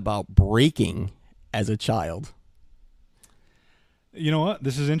upset about breaking as a child? You know what?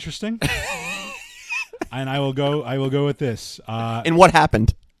 This is interesting. And I will go with this. And what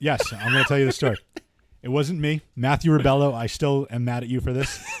happened? Yes, I'm going to tell you the story. It wasn't me. Matthew Ribello, I still am mad at you for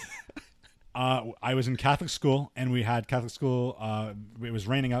this. I was in Catholic school, and we had Catholic school. It was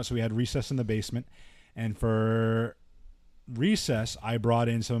raining out, so we had recess in the basement. And for recess, I brought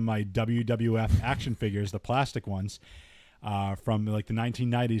in some of my WWF action figures, the plastic ones, from like the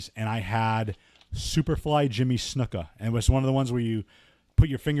 1990s, and I had Superfly Jimmy Snuka. And it was one of the ones where you put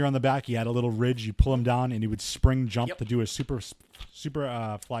your finger on the back, he had a little ridge, you pull him down, and he would spring jump to do a super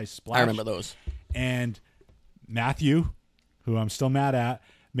fly splash. I remember those. And Matthew, who I'm still mad at,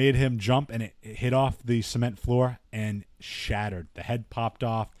 made him jump, and it hit off the cement floor and shattered. The head popped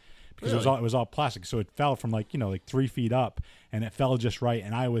off because it was all plastic, so it fell from like 3 feet up, and it fell just right,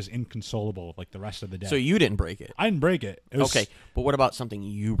 and I was inconsolable like the rest of the day. So you didn't break it? I didn't break it. It was, okay, but what about something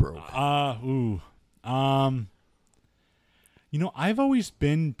you broke? I've always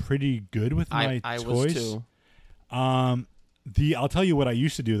been pretty good with my I toys. Was too. I'll tell you what I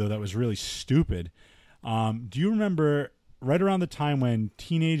used to do though that was really stupid. Do you remember right around the time when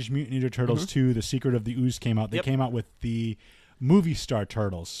Teenage Mutant Ninja Turtles 2: The Secret of the Ooze came out? They came out with the movie star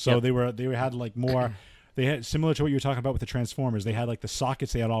turtles. So they had like more. They had similar to what you were talking about with the Transformers. They had like the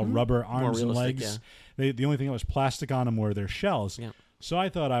sockets. They had all rubber arms and legs. Yeah. The only thing that was plastic on them were their shells. Yeah. So I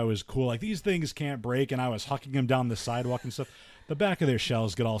thought I was cool. Like, these things can't break, and I was hucking them down the sidewalk and stuff. The back of their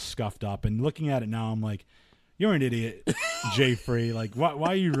shells get all scuffed up, and looking at it now, I'm like, you're an idiot, Jay Free. Like, why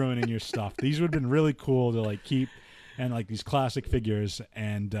are you ruining your stuff? These would have been really cool to, like, keep, and, like, these classic figures,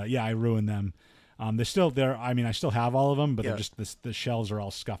 and, yeah, I ruined them. They're still there. I mean, I still have all of them, but they're just, the shells are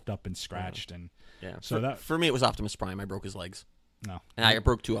all scuffed up and scratched, and so for me, it was Optimus Prime. I broke his legs. No. And I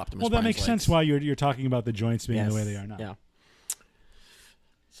broke two Optimus Prime's Well, that makes legs. sense why you're talking about the joints being the way they are now. Yeah.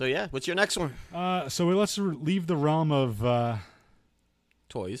 So, yeah, what's your next one? So let's leave the realm of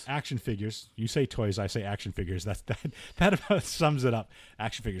toys. Action figures. You say toys, I say action figures. That about sums it up.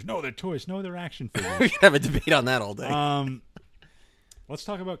 Action figures. No, they're toys. No, they're action figures. We can have a debate on that all day. Let's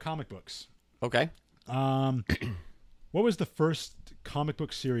talk about comic books. Okay. What was the first comic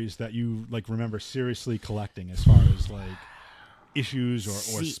book series that you like remember seriously collecting, as far as like issues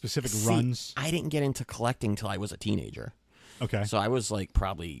or specific runs? I didn't get into collecting till I was a teenager. Okay. So I was like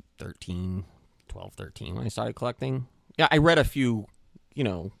probably 13 when I started collecting. Yeah, I read a few,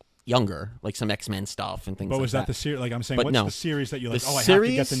 younger, like some X-Men stuff and things like that. But was that the series? Like I'm saying, But what's no. the series that you're like, I have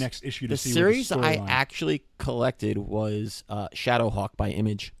series, to get the next issue to see the series what the I storyline. actually collected was Shadowhawk by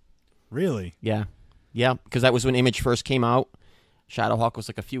Image. Really? Yeah. Yeah, because that was when Image first came out. Shadowhawk was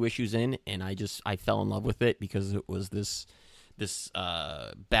like a few issues in, and I fell in love with it because it was this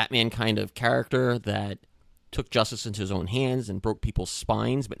Batman kind of character that took justice into his own hands and broke people's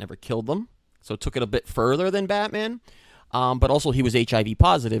spines but never killed them. So it took it a bit further than Batman. But also he was HIV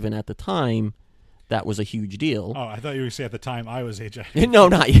positive, and at the time, that was a huge deal. Oh, I thought you were going to say at the time I was HIV. No.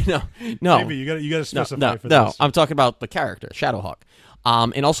 Maybe you got to specify for this. No, I'm talking about the character, Shadowhawk.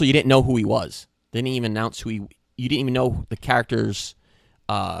 And also you didn't know who he was. They didn't even announce who you didn't even know the character's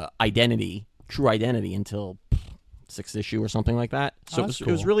identity, true identity, until 6th issue or something like that. So it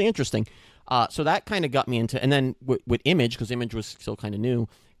was really interesting. So that kind of got me into, and then with Image, because Image was still kind of new,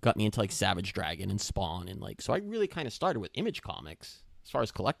 got me into like Savage Dragon and Spawn, and like, so I really kind of started with Image comics as far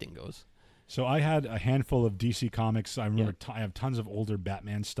as collecting goes. So I had a handful of DC comics. I remember I have tons of older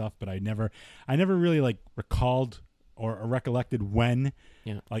Batman stuff, but I never really like recalled or recollected when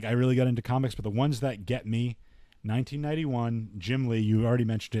like I really got into comics. But the ones that get me, 1991, Jim Lee, you already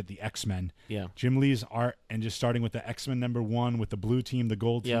mentioned it, the X-Men. Yeah. Jim Lee's art, and just starting with the X-Men #1 with the blue team, the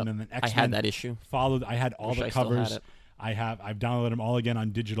gold team, and then X-Men. I had that issue. I had all the covers. I've downloaded them all again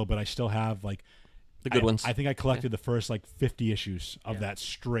on digital, but I still have like the good ones. I think I collected the first like 50 issues of that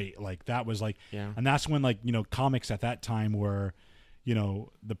straight. Like that was like, and that's when like, comics at that time were,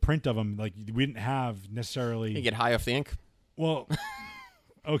 the print of them, like we didn't have necessarily. You get high off the ink? Well,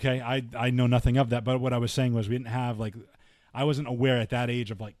 okay. I know nothing of that, but what I was saying was we didn't have like, I wasn't aware at that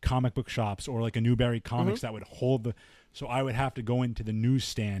age of like comic book shops or like a Newberry Comics that would hold so I would have to go into the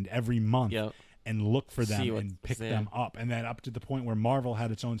newsstand every month. And look for them and pick them up. And then up to the point where Marvel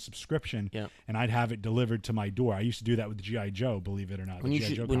had its own subscription, and I'd have it delivered to my door. I used to do that with the G.I. Joe, believe it or not. When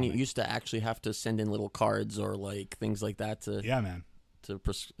you used to actually have to send in little cards or like things like that to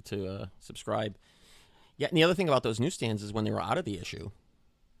subscribe. Yeah, and the other thing about those newsstands is when they were out of the issue.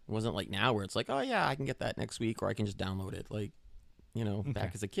 It wasn't like now where it's like, oh yeah, I can get that next week, or I can just download it. Like,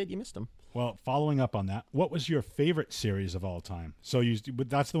 back as a kid, you missed them. Well, following up on that, what was your favorite series of all time? So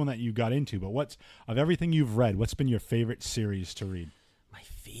that's the one that you got into, but of everything you've read, what's been your favorite series to read? My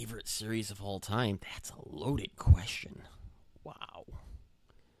favorite series of all time? That's a loaded question. Wow.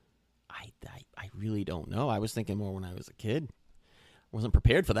 I really don't know. I was thinking more when I was a kid. I wasn't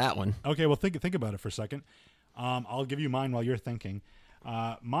prepared for that one. Okay, well, think about it for a second. I'll give you mine while you're thinking.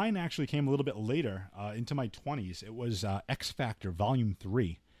 Mine actually came a little bit later, into my 20s. It was X Factor Volume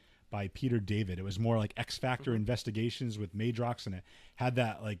 3 by Peter David. It was more like X Factor investigations with Madrox, and it had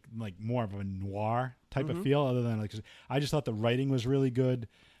that like more of a noir type of feel. Other than like, I just thought the writing was really good,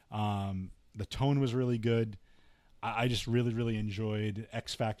 the tone was really good. I just really, really enjoyed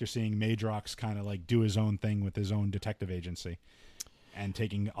X Factor, seeing Madrox kind of like do his own thing with his own detective agency. And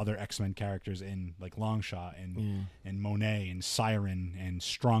taking other X-Men characters in, like Longshot and Monet and Siren and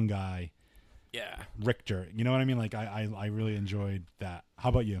Strong Guy, Richter. You know what I mean? Like I really enjoyed that. How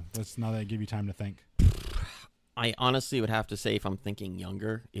about you? Now that I give you time to think. I honestly would have to say, if I'm thinking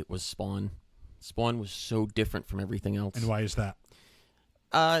younger, it was Spawn. Spawn was so different from everything else. And why is that?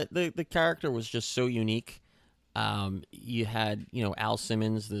 The character was just so unique. You had Al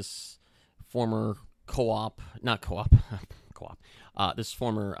Simmons, this former this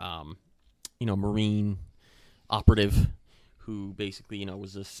former Marine operative who basically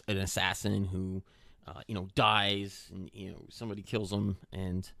was an assassin who dies, and somebody kills him,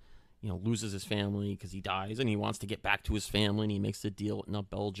 and loses his family because he dies, and he wants to get back to his family, and he makes a deal with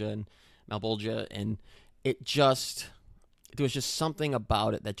Malbolgia, and there was just something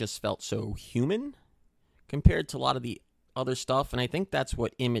about it that just felt so human compared to a lot of the other stuff. And I think that's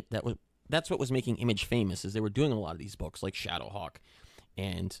what was making Image famous, is they were doing a lot of these books like Shadowhawk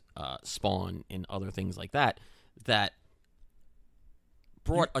and Spawn and other things like that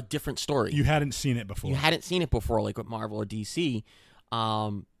brought a different story. You hadn't seen it before. Like with Marvel or DC.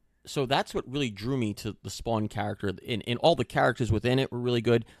 So that's what really drew me to the Spawn character, and all the characters within it were really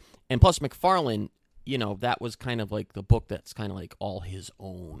good. And plus McFarlane, that was kind of like the book that's kind of like all his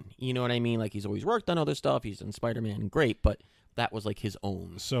own. You know what I mean? Like, he's always worked on other stuff. He's in Spider-Man, great, but that was like his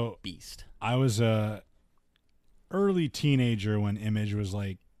own beast. I was a early teenager when Image was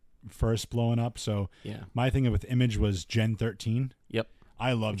like first blowing up. So my thing with Image was Gen 13. Yep.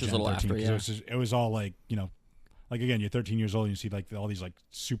 I loved Gen 13 because it was all like, like again, you're 13 years old and you see like all these like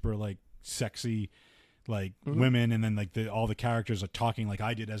super like sexy like women, and then like all the characters are talking like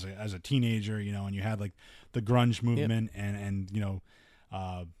I did as a teenager, you know, and you had like the grunge movement and you know,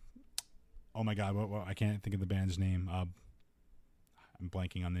 oh my God, what I can't think of the band's name. I'm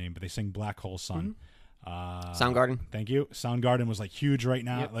blanking on the name, but they sing Black Hole Sun. Soundgarden. Thank you. Soundgarden was like huge right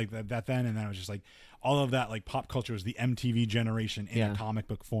now, like that then, and then it was just like all of that like pop culture was the MTV generation in a comic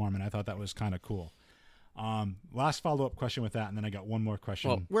book form, and I thought that was kind of cool. Last follow-up question with that, and then I got one more question.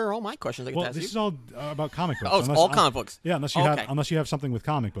 Well, where are all my questions? I get to ask this you? is all about comic books. Oh, it's all comic books. Yeah, unless you have something with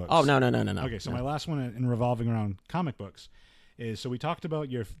comic books. Oh, no. Okay, so my last one in revolving around comic books is, so we talked about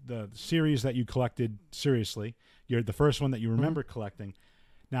the series that you collected seriously. The first one that you remember collecting.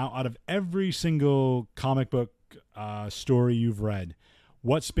 Now, out of every single comic book story you've read,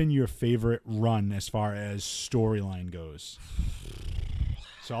 what's been your favorite run as far as storyline goes?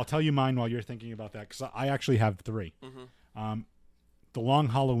 So I'll tell you mine while you're thinking about that, because I actually have 3. The Long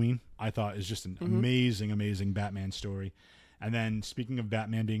Halloween, I thought, is just an amazing, amazing Batman story. And then, speaking of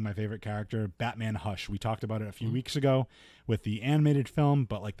Batman being my favorite character, Batman Hush. We talked about it a few weeks ago with the animated film,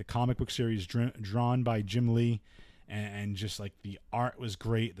 but like the comic book series drawn by Jim Lee, and just like the art was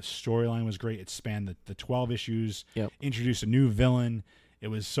great, the storyline was great. It spanned the 12 issues, introduced a new villain. It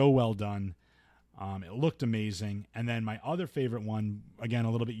was so well done. It looked amazing. And then my other favorite one, again,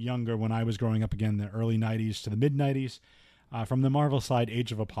 a little bit younger, when I was growing up, again, the early 90s to the mid-90s, from the Marvel side,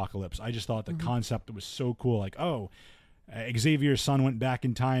 Age of Apocalypse. I just thought the concept was so cool. Like, Xavier's son went back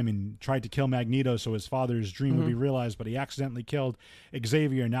in time and tried to kill Magneto so his father's dream would be realized, but he accidentally killed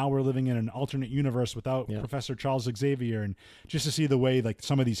Xavier. Now we're living in an alternate universe without Professor Charles Xavier, and just to see the way like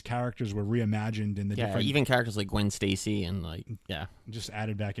some of these characters were reimagined in the different, even characters like Gwen Stacy and like just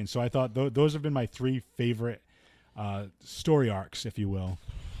added back in. So I thought those have been my 3 favorite story arcs, if you will.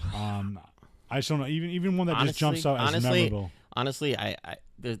 I just don't know, even one that just jumps out as memorable. Honestly,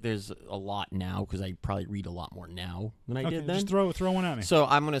 there's a lot now, because I probably read a lot more now than I did then. Just throw one at me. So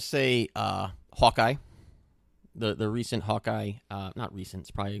I'm gonna say Hawkeye, the recent Hawkeye. Not recent.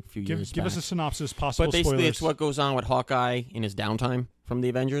 It's probably a few years. Give back. us a synopsis. Possible But basically, spoilers. it's what goes on with Hawkeye in his downtime from the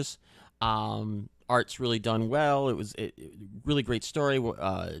Avengers. Art's really done well. It was really great story.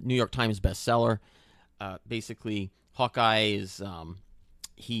 New York Times bestseller. Basically, Hawkeye is.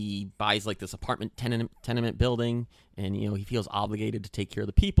 He buys like this apartment tenement building, and he feels obligated to take care of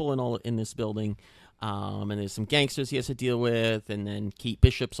the people and all in this building. And there's some gangsters he has to deal with, and then Kate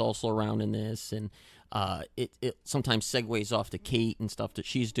Bishop's also around in this, and it sometimes segues off to Kate and stuff that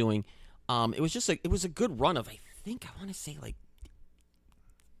she's doing. It was a good run of, I want to say like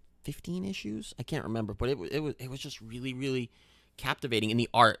 15 issues. I can't remember, but it was just really, really captivating, and the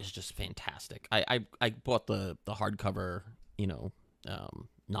art is just fantastic. I bought the hardcover,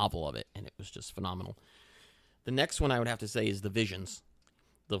 novel of it, and it was just phenomenal. The next one I would have to say is the Visions,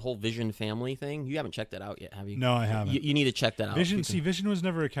 the whole Vision family thing. You haven't checked that out yet, have you? No, I haven't. You need to check that out. Vision was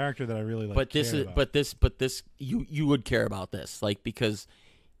never a character that I really liked. But this you would care about this, like, because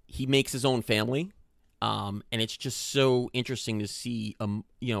he makes his own family, and it's just so interesting to see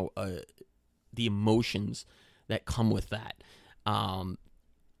the emotions that come with that.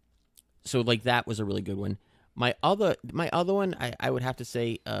 So like that was a really good one. My other one, I would have to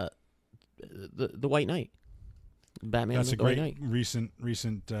say, the White Knight, Batman. That's a the White great Knight. recent series.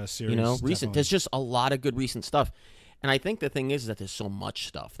 Recent. Definitely. There's just a lot of good recent stuff, and I think the thing is that there's so much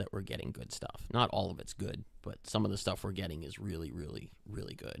stuff that we're getting good stuff. Not all of it's good, but some of the stuff we're getting is really, really,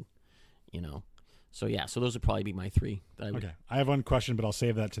 really good. So yeah. So those would probably be my 3. Okay, I have one question, but I'll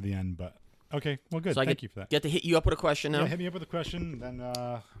save that to the end. But okay, well, good. So Thank you for that. Get to hit you up with a question now. Yeah, hit me up with a question, then.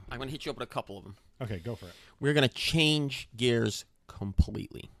 I'm going to hit you up with a couple of them. Okay, go for it. We're going to change gears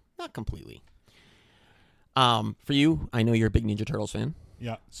completely. Not completely. For you, I know you're a big Ninja Turtles fan.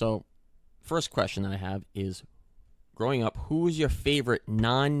 Yeah. So, first question that I have is, growing up, who was your favorite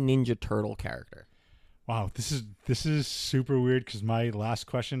non-Ninja Turtle character? Wow, this is super weird, because my last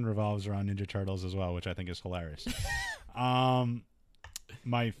question revolves around Ninja Turtles as well, which I think is hilarious.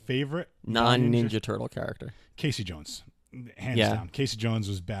 My favorite non-Ninja Turtle character, Casey Jones, hands down. Casey Jones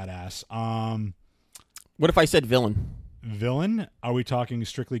was badass. What if I said villain? Villain? Are we talking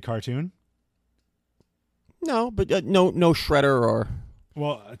strictly cartoon? No, but no Shredder or.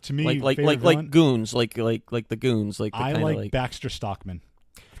 Well, to me, like goons, like the goons, I like Baxter Stockman,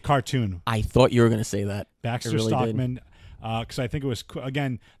 cartoon. I thought you were gonna say that. Baxter Stockman, because I think it was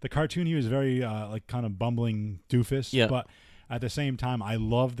again the cartoon. He was very like kind of bumbling doofus, but at the same time, I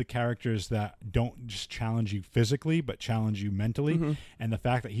love the characters that don't just challenge you physically, but challenge you mentally. And the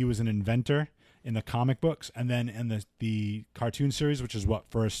fact that he was an inventor, in the comic books, and then in the cartoon series, which is what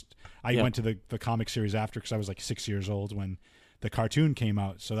first I went to the comic series after, because I was like 6 years old when the cartoon came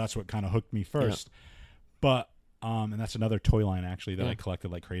out, so that's what kind of hooked me first. But and that's another toy line actually that I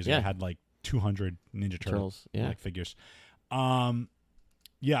collected like crazy. I had like 200 Ninja Turtles like figures.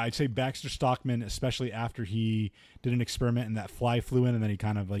 I'd say Baxter Stockman, especially after he did an experiment and that fly flew in, and then he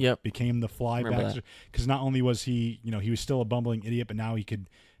kind of like became the Fly Baxter, because not only was he, he was still a bumbling idiot, but now he could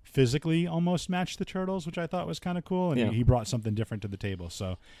physically almost match the Turtles, which I thought was kind of cool, and he brought something different to the table.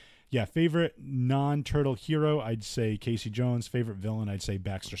 So favorite non-turtle hero, I'd say Casey Jones. Favorite villain, I'd say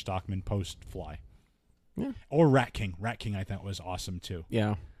Baxter Stockman post Fly. Or Rat King. Rat King I thought was awesome too.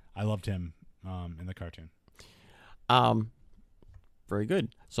 I loved him in the cartoon. Very good.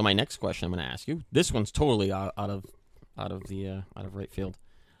 So my next question I'm going to ask you, this one's totally out of right field.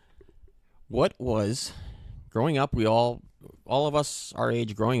 What was, growing up, we all of us our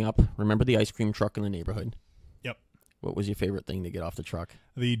age growing up, remember the ice cream truck in the neighborhood? Yep. What was your favorite thing to get off the truck?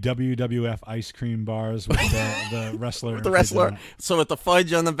 The WWF ice cream bars with the wrestler. With the wrestler. So with the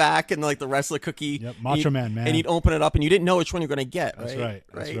fudge on the back and like the wrestler cookie. Yep, Macho Man. And you'd open it up and you didn't know which one you're going to get, right? That's right.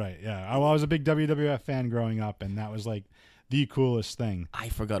 That's right. Yeah. I was a big WWF fan growing up, and that was like the coolest thing. I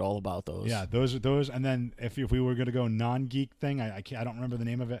forgot all about those. Yeah, those. And then if we were going to go non-geek thing, I don't remember the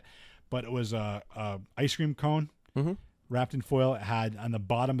name of it, but it was a ice cream cone wrapped in foil. It had on the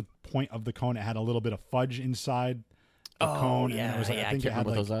bottom point of the cone, it had a little bit of fudge inside the cone. Yeah, and it was like, I think it had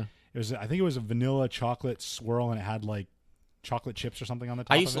like, I think it was a vanilla chocolate swirl, and it had like chocolate chips or something on the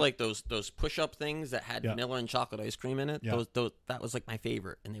top. I used of to it. like those push-up things that had vanilla and chocolate ice cream in it. Yeah. Those that was like my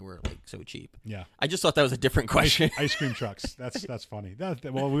favorite, and they were like so cheap. Yeah, I just thought that was a different question. Ice cream trucks. That's funny.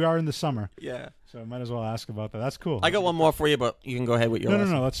 Well, we are in the summer. Yeah, so I might as well ask about that. That's cool. I got one more for you, but you can go ahead with your.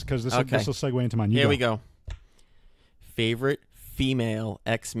 No. Let's, because this will segue into mine. Here we go. Favorite female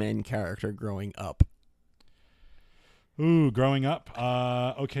X-Men character growing up. Ooh, growing up.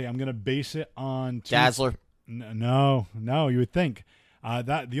 Okay, I'm gonna base it on Dazzler. No, you would think.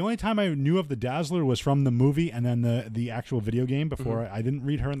 That the only time I knew of the Dazzler was from the movie and then the actual video game. Before I didn't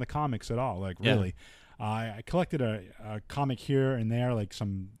read her in the comics at all. Like really, I collected a comic here and there, like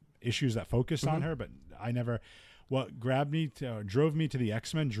some issues that focused on her, but I never. What drove me to the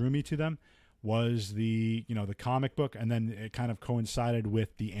X-Men, drew me to them, was the comic book, and then it kind of coincided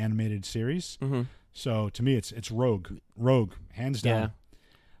with the animated series. So to me, it's Rogue, hands down. Yeah.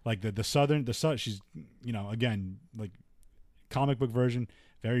 Like the southern, she's, again, like comic book version,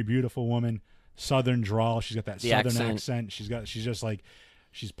 very beautiful woman, southern drawl. She's got that southern accent. She's just like,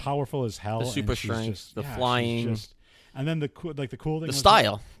 she's powerful as hell. The super strength, the flying. And then the cool thing, the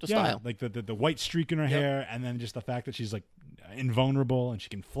style, like the white streak in her hair, and then just the fact that she's like invulnerable and she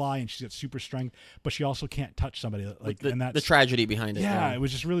can fly and she's got super strength, but she also can't touch somebody. Like and that's the tragedy behind it. Yeah, it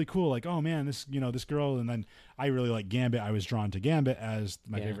was just really cool. Like, oh man, this girl, and then I really like Gambit. I was drawn to Gambit as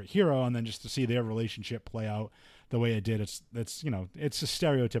my favorite hero, and then just to see their relationship play out the way it did, it's a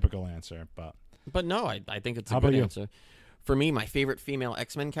stereotypical answer, but no, I think it's a good answer. For me, my favorite female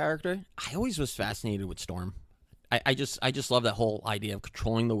X-Men character, I always was fascinated with Storm. I just love that whole idea of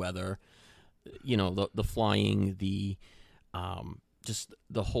controlling the weather, the flying, the just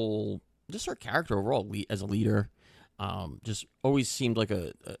the whole, just her character overall as a leader, just always seemed like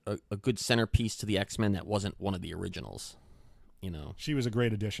a good centerpiece to the X-Men that wasn't one of the originals. She was a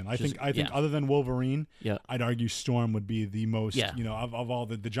great addition. I think other than Wolverine, I'd argue Storm would be the most, of all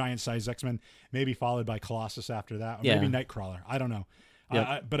the giant size X-Men, maybe followed by Colossus after that, or maybe Nightcrawler. I don't know.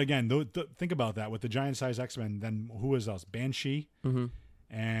 But again, think about that with the giant size X-Men. Then who was else? Banshee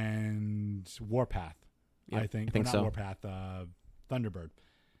and Warpath. I think not so. Warpath, Thunderbird,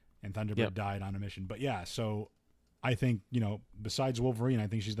 and Thunderbird died on a mission. But yeah, so I think besides Wolverine, I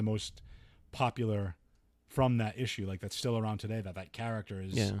think she's the most popular from that issue. Like that's still around today. That character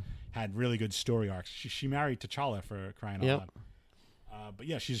had really good story arcs. She married T'Challa, for crying out loud. But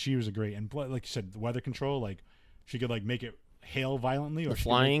yeah, she was a great, and like you said, the weather control. Like she could like make it hail violently, or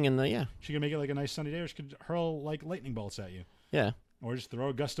flying she could make it like a nice sunny day, or she could hurl like lightning bolts at you, or just throw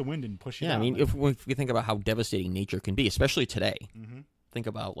a gust of wind and push you down. I mean, if you think about how devastating nature can be, especially today, think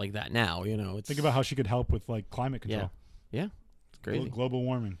about like that now. Think about how she could help with like climate control. It's crazy. Global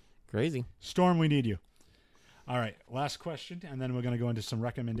warming, crazy. Storm, we need you. All right, last question, and then we're going to go into some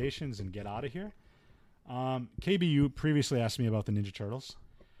recommendations and get out of here. KB, you previously asked me about the Ninja Turtles.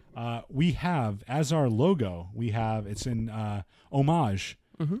 We have, as our logo, it's in homage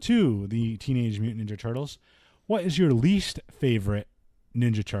to the Teenage Mutant Ninja Turtles. What is your least favorite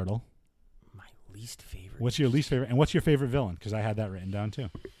Ninja Turtle? My least favorite? What's your least favorite? And what's your favorite villain? Because I had that written down too.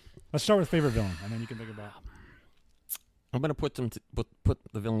 Let's start with favorite villain, and then you can think about... I'm gonna put put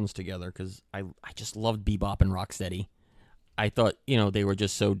the villains together because I just loved Bebop and Rocksteady. I thought they were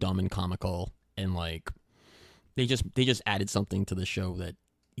just so dumb and comical, and like they just added something to the show that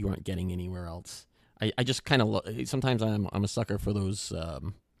you weren't getting anywhere else. I just kind of sometimes I'm a sucker for those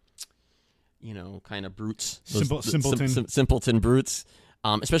kind of brutes, simpleton brutes.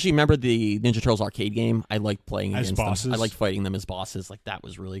 Especially remember the Ninja Turtles arcade game. I liked playing as against bosses. them. I liked fighting them as bosses. Like that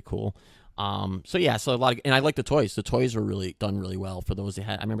was really cool. So a lot of, and I like the toys. The toys were really done really well for those they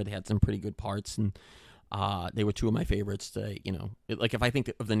had. I remember they had some pretty good parts, and they were two of my favorites. Like if I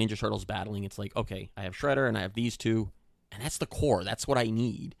think of the Ninja Turtles battling, it's like, okay, I have Shredder and I have these two, and that's the core. That's what I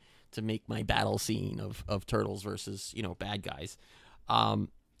need to make my battle scene of Turtles versus bad guys.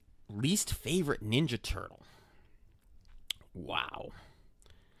 Least favorite Ninja Turtle. Wow.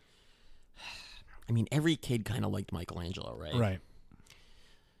 I mean, every kid kind of liked Michelangelo, right? Right.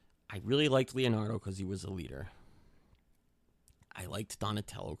 I really liked Leonardo because he was a leader. I liked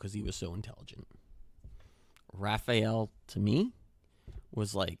Donatello because he was so intelligent. Raphael, to me,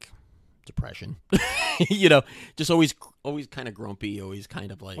 was like depression. Just always kind of grumpy, always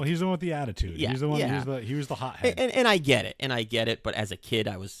kind of like... Well, he's the one with the attitude. Yeah, he's the one. yeah. He was the hothead. And I get it. But as a kid,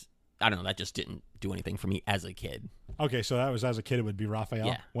 I don't know, that just didn't do anything for me as a kid. Okay, so that was as a kid, it would be Raphael?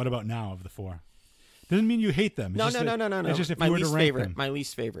 Yeah. What about now of the four? Doesn't mean you hate them. It's No. It's just if my you were to least rank favorite. them. My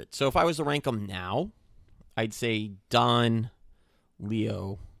least favorite. So if I was to rank them now, I'd say Don,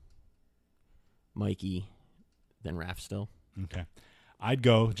 Leo, Mikey, then Raph still. Okay. I'd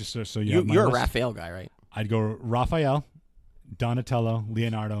go, just so you have my You're a list. Raphael guy, right? I'd go Raphael, Donatello,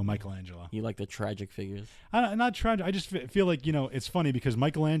 Leonardo, Michelangelo. You like the tragic figures? Not tragic. I just feel like, it's funny because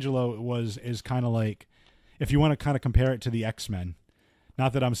Michelangelo is kind of like, if you want to kind of compare it to the X-Men,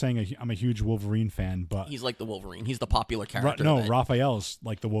 not that I'm saying I'm a huge Wolverine fan, but... He's like the Wolverine. He's the popular character. Raphael's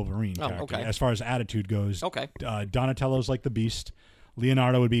like the Wolverine character. Okay. As far as attitude goes. Okay. Donatello's like the Beast.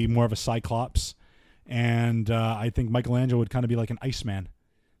 Leonardo would be more of a Cyclops. And I think Michelangelo would kind of be like an Iceman.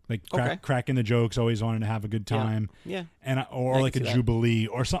 Like cracking the jokes, always wanting to have a good time. Yeah. And or like a Jubilee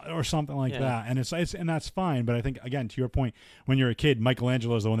or something like Yeah. that. And it's and that's fine. But I think, again, to your point, when you're a kid,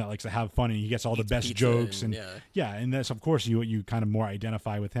 Michelangelo is the one that likes to have fun and he gets all the best jokes. And that's, of course, you kind of more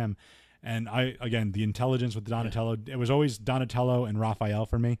identify with him. And the intelligence with Donatello, it was always Donatello and Raphael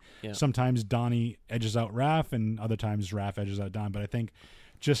for me. Yeah. Sometimes Donnie edges out Raph and other times Raph edges out Don. But I think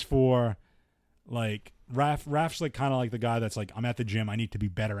just for like Raph's like kind of like the guy that's like, I'm at the gym, I need to be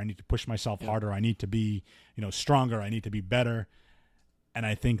better, I need to push myself harder, I need to be stronger, I need to be better. And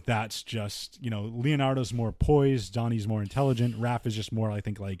I think that's just Leonardo's more poised, Donnie's more intelligent, Raph is just more, I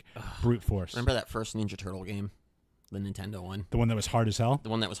think, like brute force. Remember that first Ninja Turtle game, the Nintendo one, the one that was hard as hell? The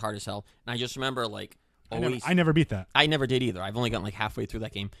one that was hard as hell. And I just remember like always I never beat that. I never did either. I've only gotten like halfway through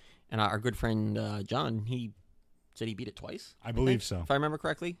that game. And our good friend John, he said he beat it twice. I believe so, if I remember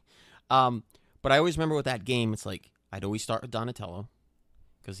correctly. But I always remember with that game, it's like I'd always start with Donatello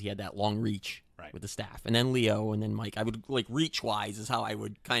because he had that long reach with the staff, and then Leo, and then Mike. I would like reach wise is how I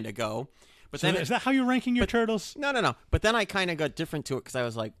would kind of go. But so then is that how you're ranking your turtles? No. But then I kind of got different to it because I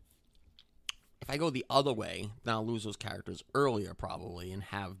was like, if I go the other way, then I'll lose those characters earlier probably and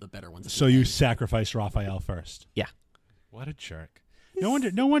have the better ones. So you sacrificed Raphael first. Yeah. What a jerk! No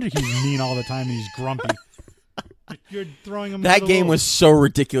wonder he's mean all the time and he's grumpy. You're throwing him. That game was so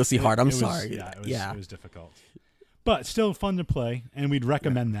ridiculously hard. I'm sorry. It was difficult, but still fun to play, and we'd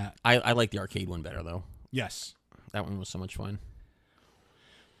recommend that. I like the arcade one better though. Yes, that one was so much fun.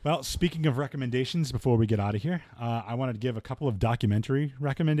 Well, speaking of recommendations, before we get out of here, I wanted to give a couple of documentary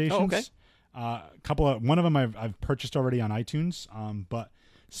recommendations. Oh, okay. One of them I've purchased already on iTunes. But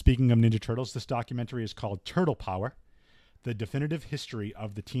speaking of Ninja Turtles, this documentary is called Turtle Power: The Definitive History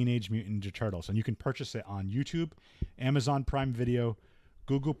of the Teenage Mutant Ninja Turtles. And you can purchase it on YouTube, Amazon Prime Video,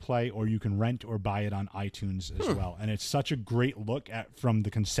 Google Play, or you can rent or buy it on iTunes as well. And it's such a great look at from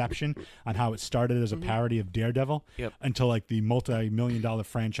the conception on how it started as a parody of Daredevil until like the multi-million-dollar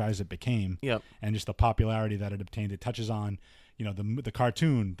franchise it became, and just the popularity that it obtained. It touches on, the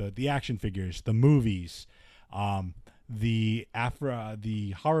cartoon, the action figures, the movies, the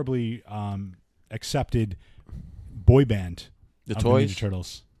horribly accepted boy band, the of toys, the Ninja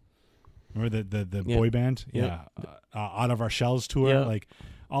Turtles. Remember the boy band? Out of Our Shells tour, like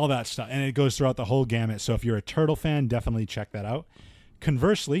all that stuff, and it goes throughout the whole gamut. So if you're a Turtle fan, definitely check that out.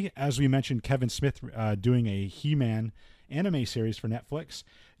 Conversely, as we mentioned, Kevin Smith doing a He-Man anime series for Netflix.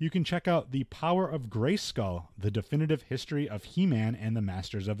 You can check out The Power of Grayskull: The Definitive History of He-Man and the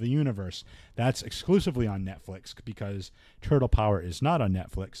Masters of the Universe. That's exclusively on Netflix because Turtle Power is not on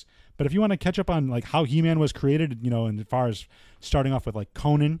Netflix. But if you want to catch up on like how He-Man was created, as far as starting off with like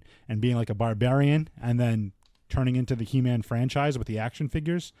Conan and being like a barbarian, and then turning into the He-Man franchise with the action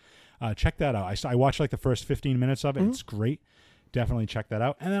figures. Check that out. I watched like the first 15 minutes of it. It's great. Definitely check that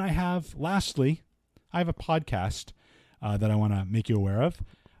out. And then lastly, I have a podcast that I want to make you aware of.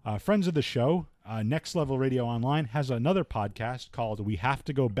 Friends of the show, Next Level Radio Online, has another podcast called We Have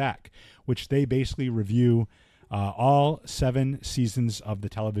to Go Back, which they basically review all 7 seasons of the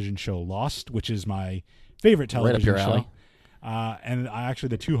television show Lost, which is my favorite television show. And actually,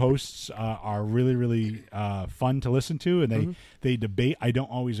 the 2 hosts are really, really fun to listen to, and they debate. I don't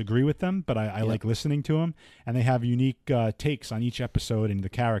always agree with them, but I like listening to them, and they have unique takes on each episode and the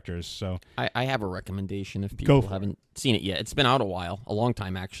characters. So I have a recommendation if people haven't seen it yet. It's been out a long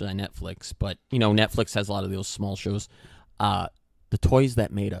time actually on Netflix, but Netflix has a lot of those small shows. The Toys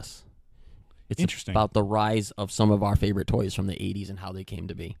That Made Us. It's interesting about the rise of some of our favorite toys from the 80s and how they came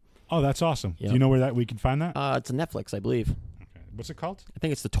to be. Oh, that's awesome. Yep. Do you know where we can find that? It's on Netflix, I believe. Okay. What's it called? I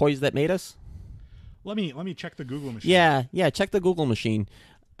think it's The Toys That Made Us. Let me check the Google machine. Yeah, check the Google machine.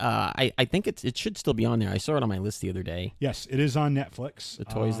 I think it should still be on there. I saw it on my list the other day. Yes, it is on Netflix. The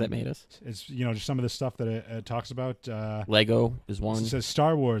Toys That Made Us. It's just some of the stuff that it talks about. Lego is one. It says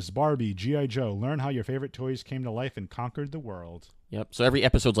Star Wars, Barbie, G.I. Joe. Learn how your favorite toys came to life and conquered the world. Yep. So every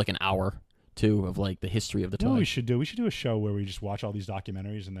episode's like an hour, too, of like the history of the toy. What we should do a show where we just watch all these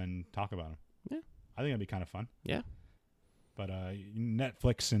documentaries and then talk about them. Yeah. I think that'd be kind of fun. Yeah. But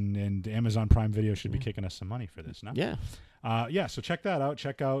Netflix and Amazon Prime Video should be kicking us some money for this, no? Yeah. So check that out.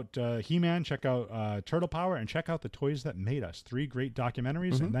 Check out He-Man. Check out Turtle Power. And check out The Toys That Made Us. 3 great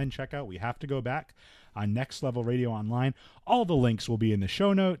documentaries. And then check out We Have to Go Back on Next Level Radio Online. All the links will be in the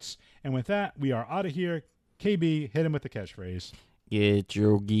show notes. And with that, we are out of here. KB, hit him with the catchphrase. Get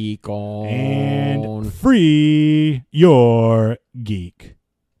your geek on. And free your geek.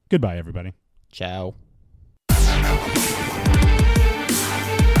 Goodbye, everybody. Ciao.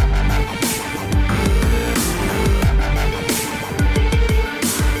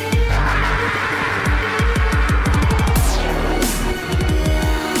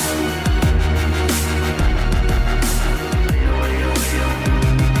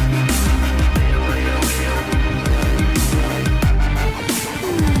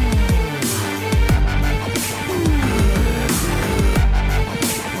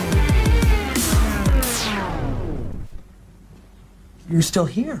 You're still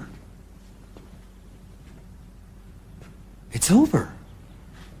here. It's over.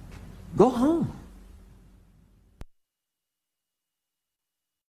 Go home.